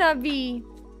it might not be,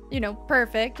 you know,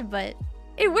 perfect, but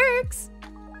it works.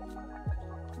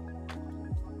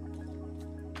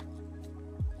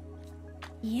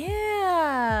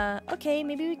 Yeah. Okay,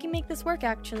 maybe we can make this work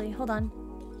actually. Hold on.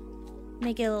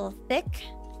 Make it a little thick.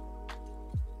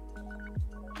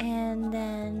 And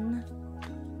then...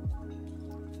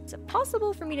 is it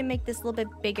possible for me to make this a little bit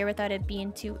bigger without it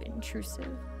being too intrusive?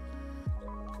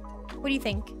 What do you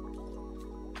think?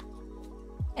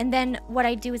 And then what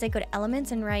I do is I go to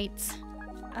elements and write...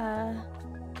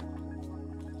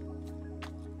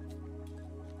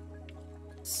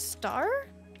 star?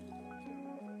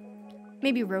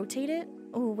 Maybe rotate it?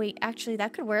 Oh, wait, actually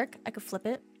that could work. I could flip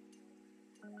it.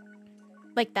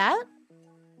 Like that?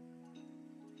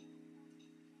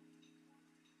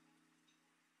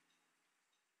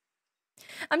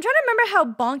 I'm trying to remember how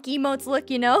bonk emotes look,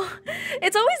 you know?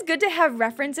 It's always good to have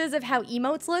references of how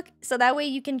emotes look, so that way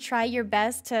you can try your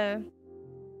best to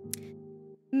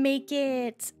make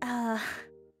it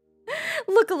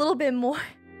look a little bit more...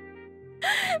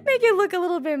 make it look a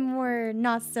little bit more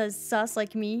not so sus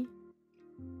like me.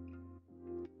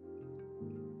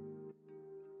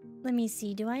 Let me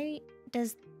see,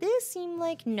 does this seem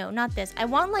like... no, not this. I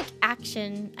want like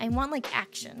action. I want like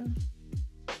action.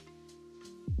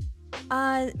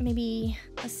 Maybe,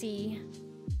 let's see.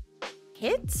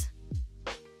 Hit?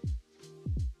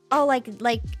 Oh, like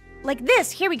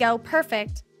this. Here we go.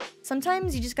 Perfect.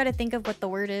 Sometimes you just gotta think of what the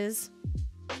word is.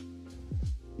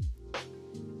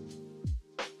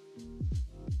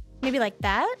 Maybe like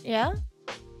that? Yeah?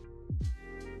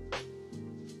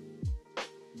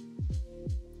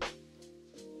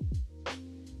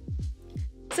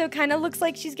 So it kind of looks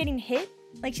like she's getting hit.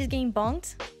 Like she's getting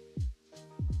bonked.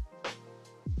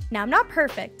 Now, I'm not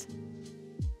perfect.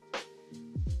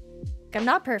 I'm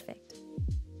not perfect.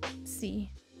 Let's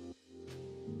see.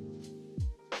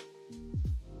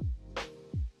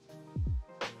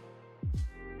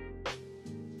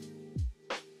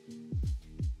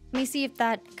 Let me see if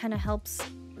that kind of helps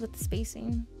with the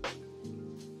spacing.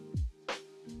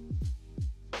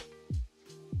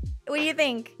 What do you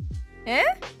think? Eh?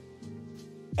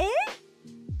 Eh?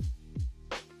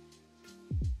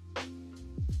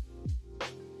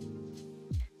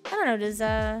 I don't know, does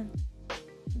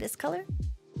this color?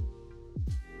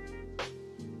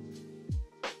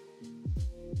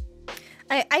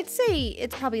 I'd say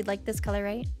it's probably like this color,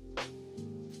 right?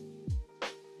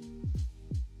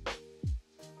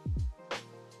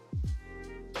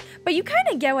 But you kind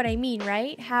of get what I mean,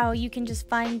 right? How you can just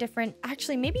find different...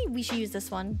 Actually, maybe we should use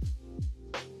this one.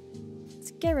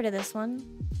 Let's get rid of this one.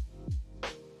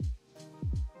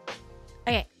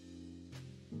 Okay.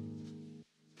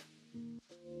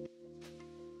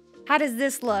 How does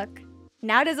this look?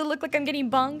 Now does it look like I'm getting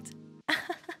bonked?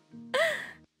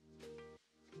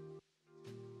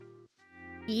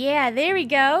 Yeah, there we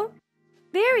go.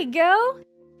 There we go.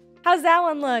 How's that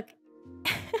one look?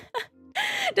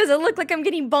 Does it look like I'm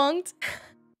getting bonked?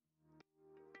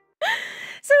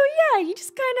 So yeah, you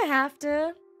just kind of have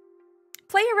to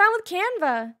play around with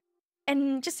Canva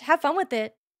and just have fun with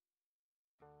it.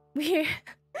 These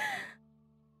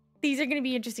are going to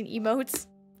be interesting emotes,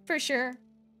 for sure.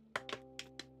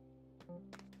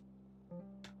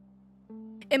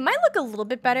 It might look a little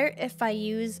bit better if I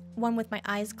use one with my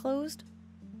eyes closed.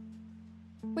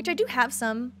 Which I do have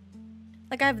some.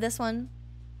 Like I have this one.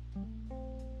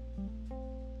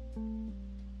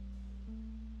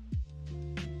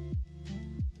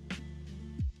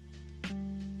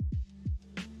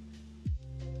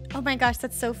 Oh my gosh,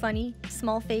 that's so funny.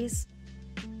 Small face.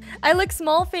 I look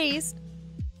small faced.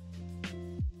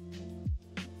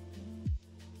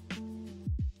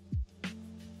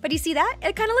 But you see that?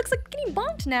 It kind of looks like getting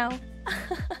bonked now.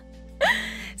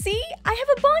 See? I have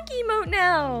a bonky emote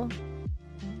now.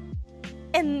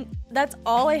 And that's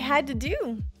all I had to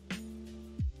do.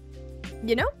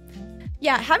 You know?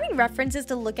 Yeah, having references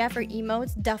to look at for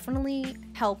emotes definitely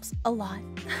helps a lot.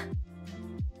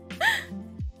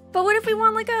 But what if we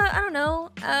want like a, I don't know,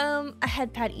 a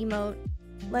head pat emote?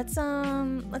 Let's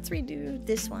redo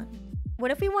this one. What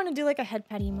if we want to do like a head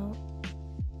pat emote?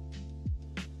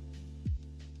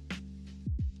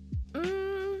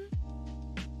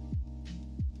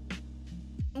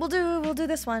 We'll do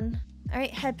this one. All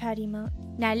right, head pat emote.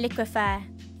 Now liquefy.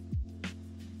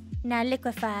 Now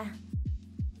liquefy.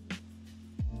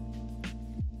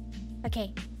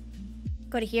 Okay.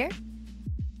 Go to here.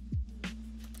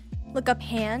 Look up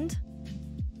hand.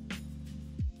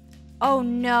 Oh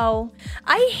no.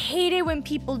 I hate it when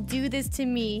people do this to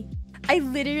me. I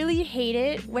literally hate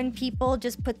it when people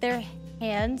just put their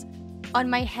hands on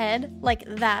my head like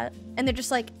that. And they're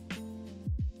just like,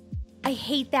 I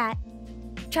hate that.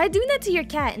 Try doing that to your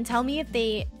cat and tell me if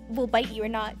they will bite you or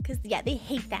not. Because yeah, they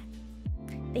hate that.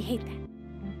 They hate that.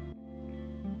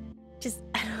 Just,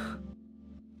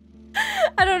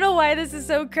 I don't know why this is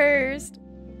so cursed.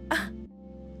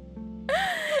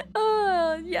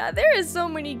 Oh, yeah, there is so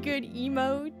many good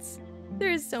emotes.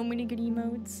 There is so many good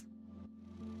emotes.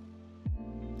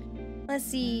 Let's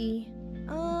see.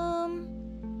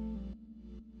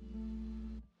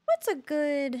 What's a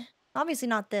good... Obviously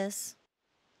not this.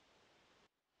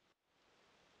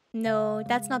 No,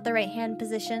 that's not the right hand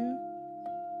position.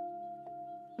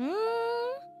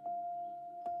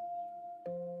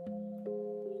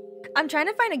 I'm trying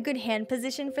to find a good hand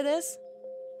position for this.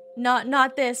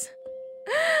 Not this.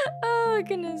 Oh,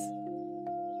 goodness.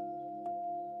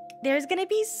 There's gonna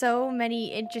be so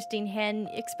many interesting hand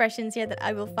expressions here that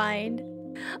I will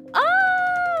find.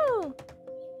 Oh!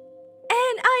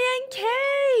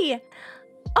 N-I-N-K!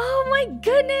 Oh my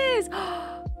goodness!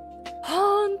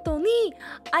 本当に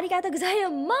ありがとうござい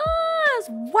ま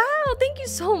す! Wow, thank you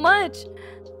so much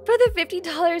for the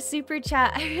 $50 super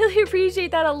chat. I really appreciate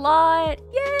that a lot.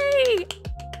 Yay!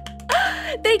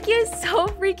 Thank you so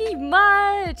freaking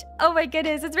much. Oh my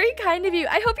goodness, it's very kind of you.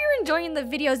 I hope you're enjoying the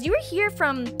videos. You were here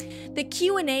from the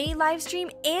Q&A live stream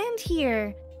and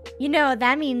here. You know,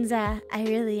 that means I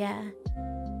really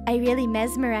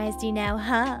mesmerized you now,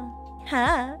 huh?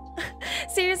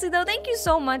 Seriously though, thank you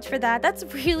so much for that. That's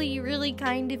really, really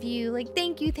kind of you. Like,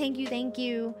 thank you.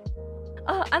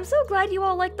 Oh, I'm so glad you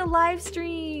all like the live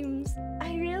streams.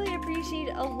 I really appreciate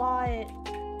it a lot.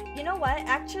 You know what?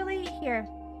 Actually, here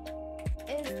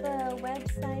is the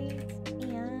website.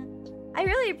 Yeah. I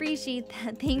really appreciate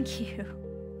that. Thank you.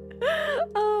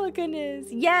 Oh, goodness.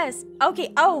 Yes.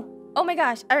 Okay. Oh my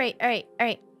gosh. All right. Right.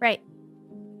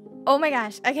 Oh my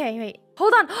gosh. Okay, wait.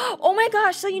 Hold on. Oh my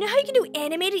gosh. So you know how you can do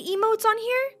animated emotes on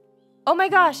here? Oh my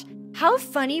gosh. How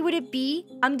funny would it be?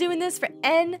 I'm doing this for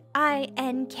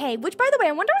N-I-N-K, which by the way,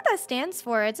 I wonder what that stands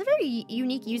for. It's a very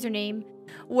unique username.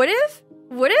 What if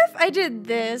I did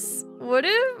this? What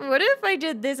if I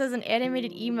did this as an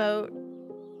animated emote?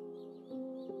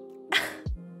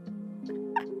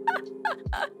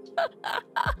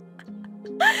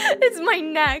 It's my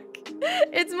neck.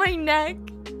 It's my neck.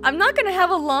 I'm not gonna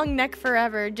have a long neck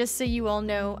forever, just so you all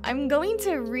know. I'm going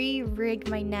to re-rig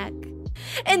my neck.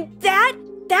 And that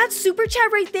super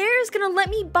chat right there is gonna let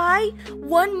me buy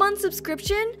 1 month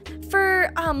subscription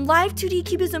for Live 2D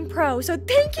Cubism Pro. So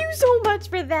thank you so much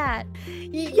for that.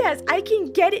 Yes, I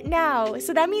can get it now.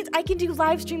 So that means I can do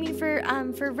live streaming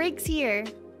for rigs here.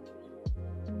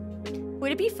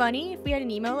 Would it be funny if we had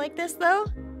an emo like this though?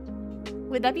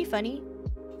 Would that be funny?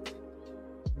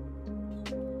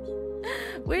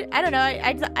 I don't know.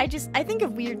 I think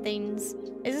of weird things.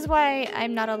 This is why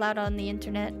I'm not allowed on the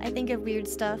internet. I think of weird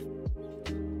stuff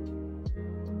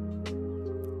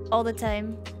all the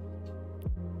time.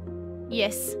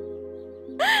 Yes.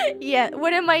 Yeah,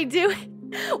 what am I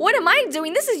doing? What am I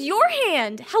doing? This is your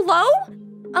hand. Hello?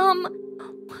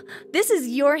 This is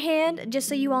your hand, just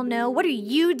so you all know. What are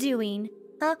you doing?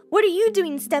 Huh? What are you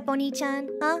doing, Step-Oni-chan?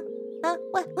 Huh? Huh?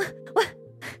 What?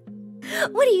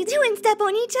 What are you doing,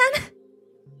 Step-Oni-chan?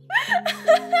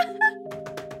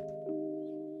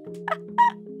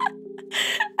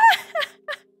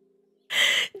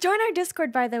 Join our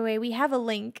Discord, by the way. We have a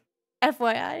link.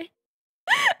 FYI.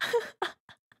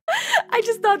 I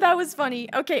just thought that was funny.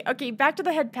 Okay, back to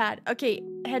the head pat. Okay,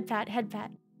 head pat.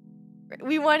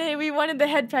 We wanted the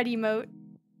head pat emote.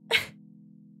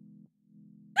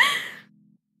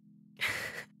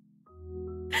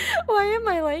 Why am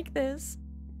I like this?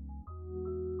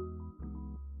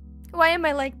 Why am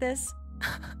I like this?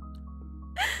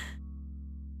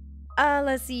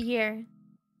 Let's see here.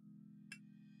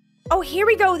 Oh, here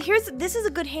we go. This is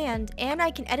a good hand, and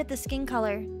I can edit the skin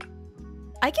color.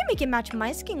 I can make it match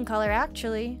my skin color,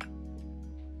 actually.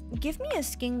 Give me a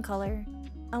skin color.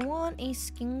 I want a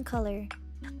skin color.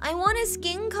 I want a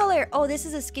skin color. Oh, this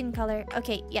is a skin color.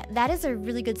 Okay, yeah, that is a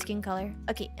really good skin color.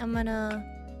 Okay, I'm gonna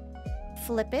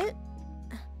flip it.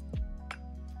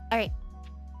 All right.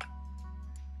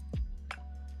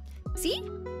 See?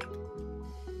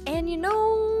 And you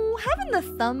know, having the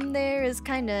thumb there is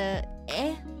kind of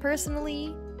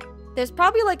personally. There's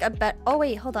probably like a bet. Oh,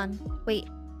 wait, hold on. Wait.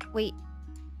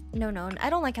 No, I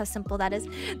don't like how simple that is.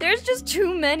 There's just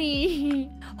too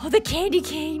many. Oh, the candy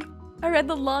cane. I read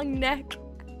the long neck.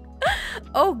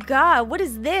 Oh, God, what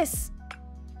is this?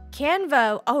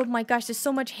 Canva. Oh, my gosh, there's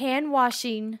so much hand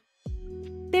washing.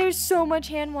 There's so much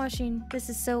hand washing. This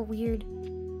is so weird.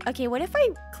 Okay, what if I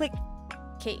click...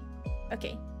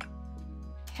 Okay.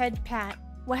 Head pat.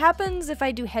 What happens if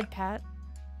I do head pat?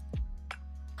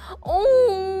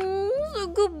 Oh, it's a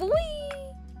good boy.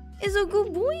 It's a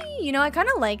good boy. You know, I kind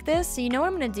of like this. So you know what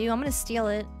I'm going to do? I'm going to steal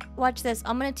it. Watch this.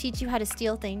 I'm going to teach you how to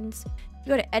steal things. You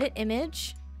go to edit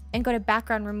image and go to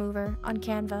background remover on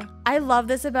Canva. I love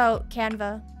this about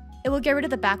Canva. It will get rid of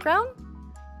the background.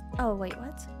 Oh, wait,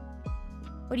 what?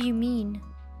 What do you mean?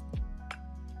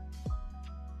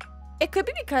 It could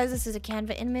be because this is a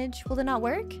Canva image. Will it not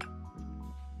work?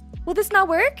 Will this not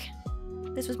work?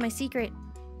 This was my secret.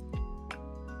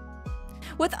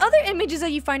 With other images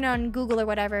that you find on Google or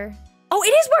whatever. Oh, it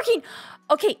is working!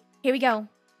 Okay, here we go.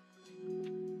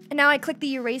 And now I click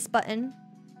the erase button.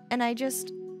 And I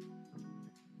just...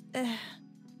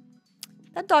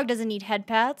 That dog doesn't need head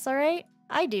pats, alright?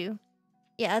 I do.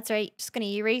 Yeah, that's right. Just gonna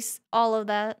erase all of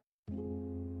that.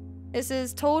 This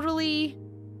is totally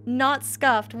not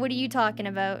scuffed. What are you talking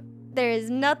about? There is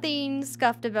nothing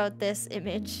scuffed about this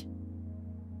image.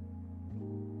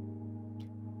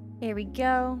 Here we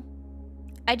go.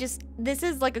 This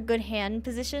is like a good hand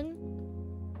position.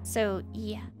 So,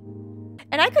 yeah.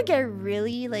 And I could get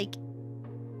really, like,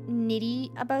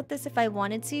 nitty about this if I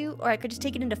wanted to. Or I could just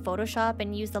take it into Photoshop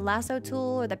and use the lasso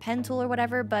tool or the pen tool or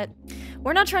whatever. But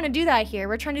we're not trying to do that here.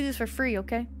 We're trying to do this for free,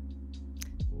 okay?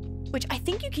 Which I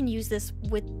think you can use this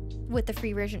with the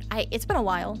free version. It's been a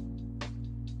while.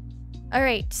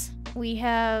 Alright. We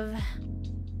have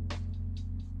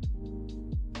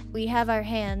our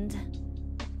hand.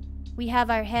 We have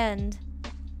our hand.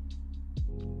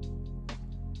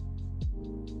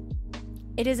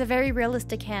 It is a very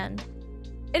realistic hand.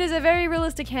 It is a very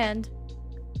realistic hand.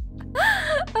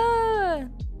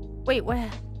 Wait, what?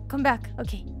 Come back.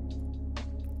 Okay.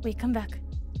 Wait, come back.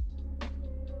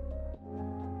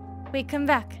 Wait, come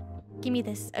back. Give me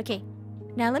this. Okay.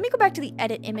 Now let me go back to the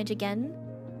edit image again.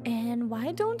 And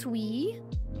why don't we...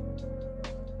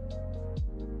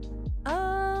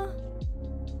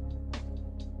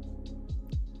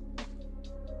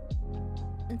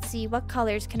 Let's see, what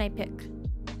colors can I pick?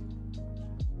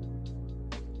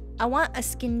 I want a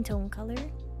skin tone color.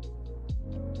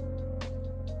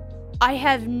 I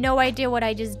have no idea what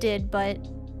I just did, but...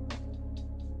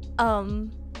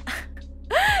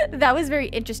 that was very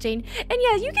interesting. And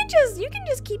yeah, you can just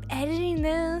keep editing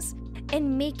this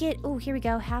and make it... Oh, here we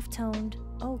go, half-toned.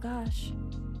 Oh, gosh.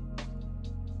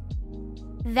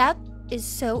 That is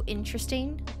so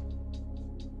interesting.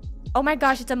 Oh my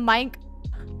gosh, it's a Minecraft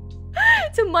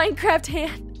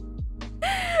hand.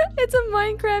 It's a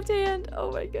Minecraft hand.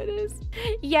 Oh my goodness.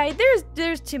 Yeah,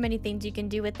 there's too many things you can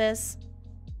do with this.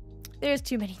 There's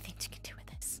too many things you can do with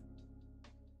this.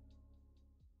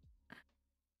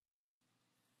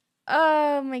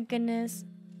 Oh my goodness.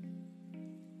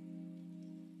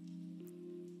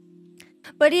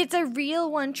 But it's a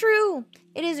real one. True.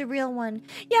 It is a real one.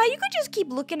 Yeah, you could just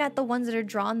keep looking at the ones that are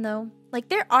drawn though. Like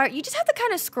there are, you just have to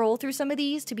kind of scroll through some of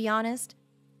these, to be honest.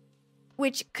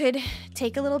 Which could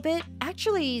take a little bit.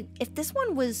 Actually, if this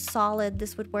one was solid,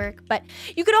 this would work. But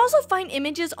you could also find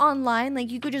images online.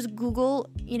 Like you could just Google,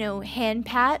 you know, hand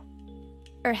pat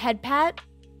or head pat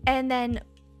and then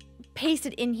paste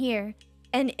it in here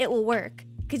and it will work.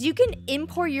 Because you can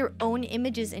import your own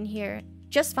images in here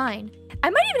just fine. I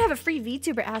might even have a free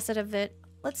VTuber asset of it.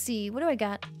 Let's see, what do I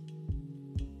got?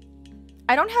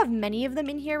 I don't have many of them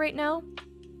in here right now.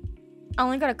 I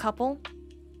only got a couple.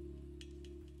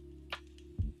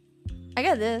 I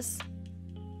got this.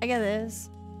 I got this.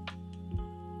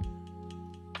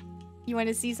 You want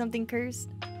to see something cursed?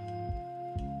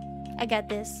 I got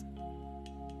this.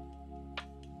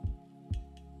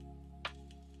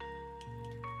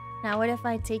 Now what if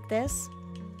I take this?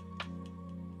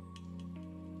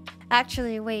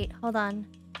 Actually, wait, hold on.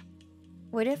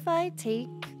 What if I take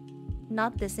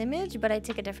not this image, but I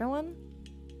take a different one?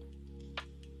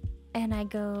 And I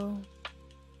go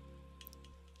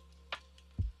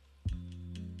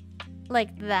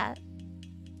like that.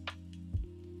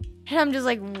 And I'm just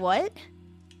like, what?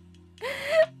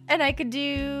 And I could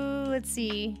do, let's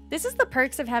see. This is the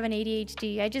perks of having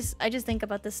ADHD. I just think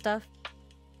about this stuff.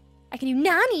 I can do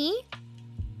Nani.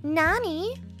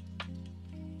 Nani.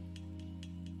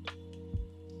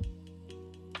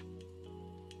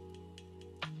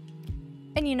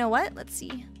 And you know what? Let's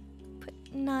see. Put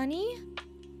Nani.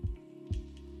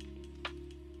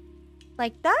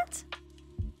 Like that.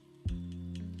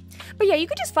 But yeah, you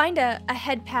could just find a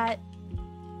head pat.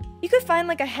 You could find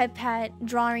like a head pat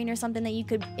drawing or something that you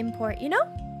could import, you know?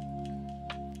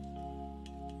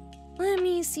 Let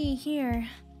me see here.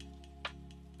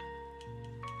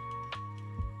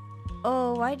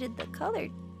 Oh, why did the color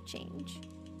change?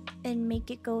 And make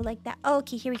it go like that. Oh,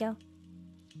 okay, here we go.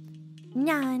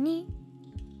 Nani.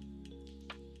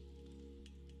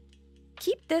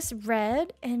 Keep this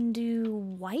red and do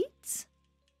white.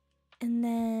 And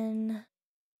then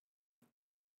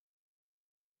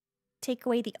take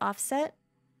away the offset.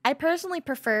 I personally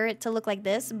prefer it to look like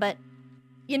this, but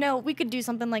you know, we could do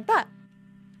something like that.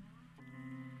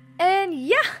 And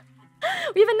yeah,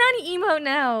 we have a Nani emote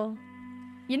now.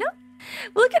 You know?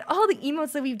 Look at all the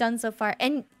emotes that we've done so far.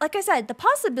 And like I said, the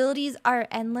possibilities are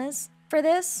endless for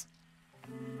this.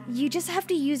 You just have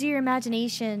to use your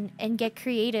imagination and get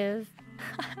creative.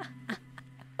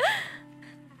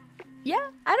 Yeah,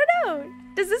 I don't know.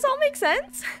 Does this all make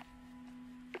sense?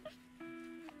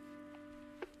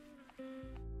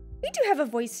 We do have a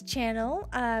voice channel.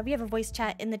 We have a voice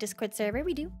chat in the Discord server.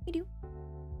 We do.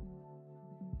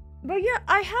 But yeah,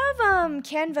 I have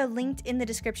Canva linked in the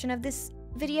description of this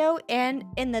video and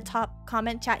in the top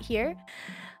comment chat here.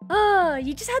 Oh,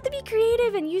 you just have to be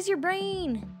creative and use your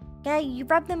brain. Yeah, you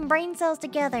rub them brain cells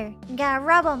together. You gotta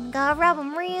rub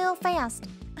them real fast.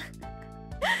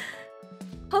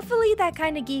 Hopefully that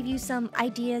kind of gave you some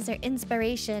ideas or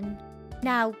inspiration.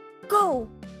 Now go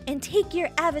and take your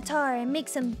avatar and make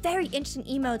some very interesting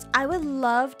emotes. I would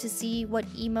love to see what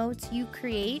emotes you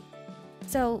create.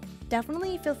 So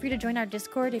definitely feel free to join our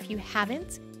Discord if you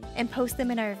haven't and post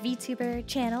them in our VTuber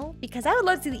channel, because I would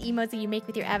love to see the emotes that you make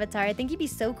with your avatar. I think it'd be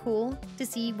so cool to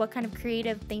see what kind of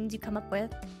creative things you come up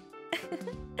with.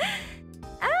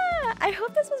 I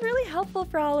hope this was really helpful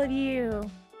for all of you.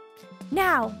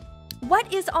 Now,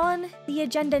 what is on the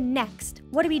agenda next?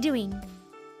 What are we doing?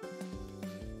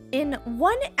 In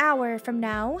 1 hour from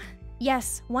now,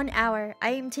 yes, 1 hour,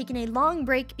 I am taking a long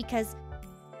break because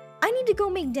I need to go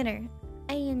make dinner.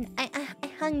 I'm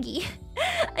hungry.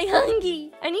 I'm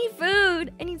hungry. I need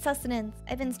food. I need sustenance.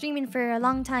 I've been streaming for a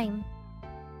long time.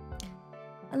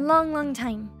 A long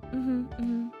time.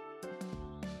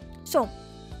 So,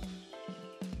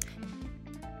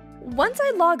 once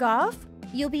I log off,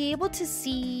 you'll be able to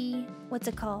see, what's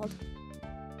it called?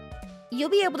 You'll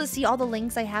be able to see all the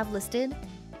links I have listed.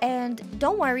 And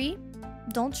don't worry,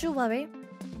 don't you worry.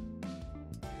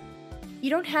 You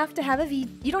don't have to be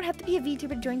a VTuber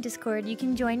to join Discord. You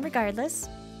can join regardless.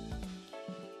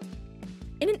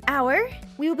 In an hour,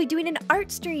 we will be doing an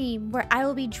art stream where I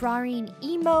will be drawing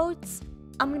emotes.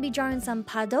 I'm gonna be drawing some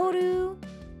Padoru.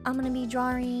 I'm gonna be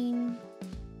drawing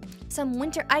some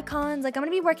winter icons. Like, I'm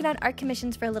gonna be working on art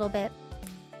commissions for a little bit.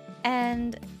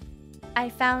 And I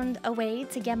found a way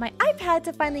to get my iPad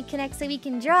to finally connect so we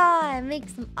can draw and make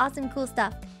some awesome cool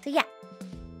stuff. So yeah.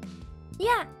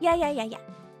 Yeah.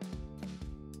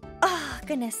 Oh,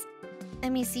 goodness.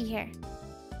 Let me see here.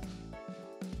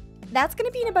 That's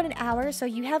gonna be in about an hour, so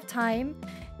you have time.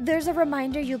 There's a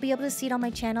reminder, you'll be able to see it on my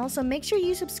channel, so make sure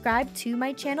you subscribe to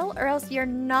my channel or else you're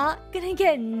not gonna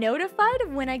get notified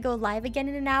of when I go live again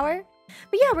in an hour.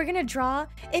 But yeah, we're gonna draw.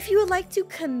 If you would like to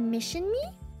commission me,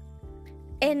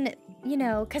 and you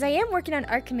know, because I am working on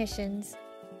art commissions,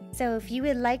 so if you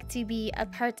would like to be a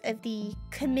part of the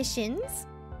commissions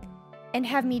and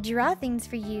have me draw things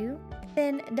for you,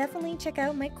 then definitely check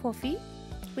out my Ko-fi,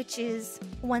 which is,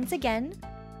 once again,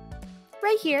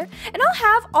 right here. And I'll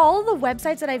have all the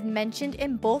websites that I've mentioned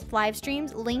in both live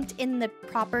streams linked in the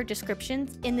proper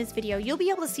descriptions in this video. You'll be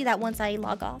able to see that once I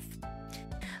log off.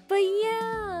 But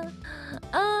yeah,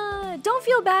 don't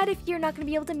feel bad if you're not going to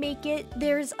be able to make it.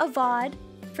 There's a VOD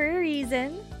for a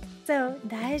reason. So,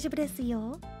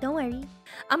 don't worry.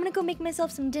 I'm going to go make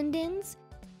myself some din-dins.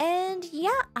 And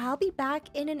yeah, I'll be back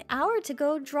in an hour to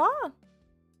go draw.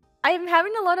 I'm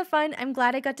having a lot of fun. I'm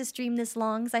glad I got to stream this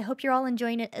long, so I hope you're all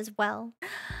enjoying it as well.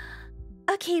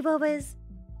 Okay, Bobas.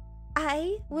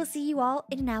 I will see you all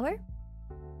in an hour.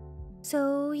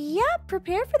 So yeah,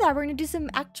 prepare for that. We're gonna do some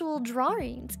actual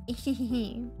drawings.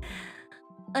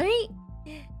 Alright.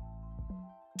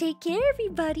 Take care,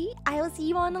 everybody. I will see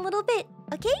you all in a little bit,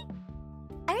 okay?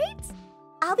 Alright?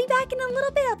 I'll be back in a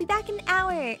little bit. I'll be back in an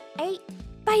hour. Alright?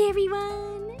 Bye,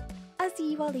 everyone. I'll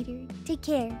see you all later. Take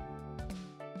care.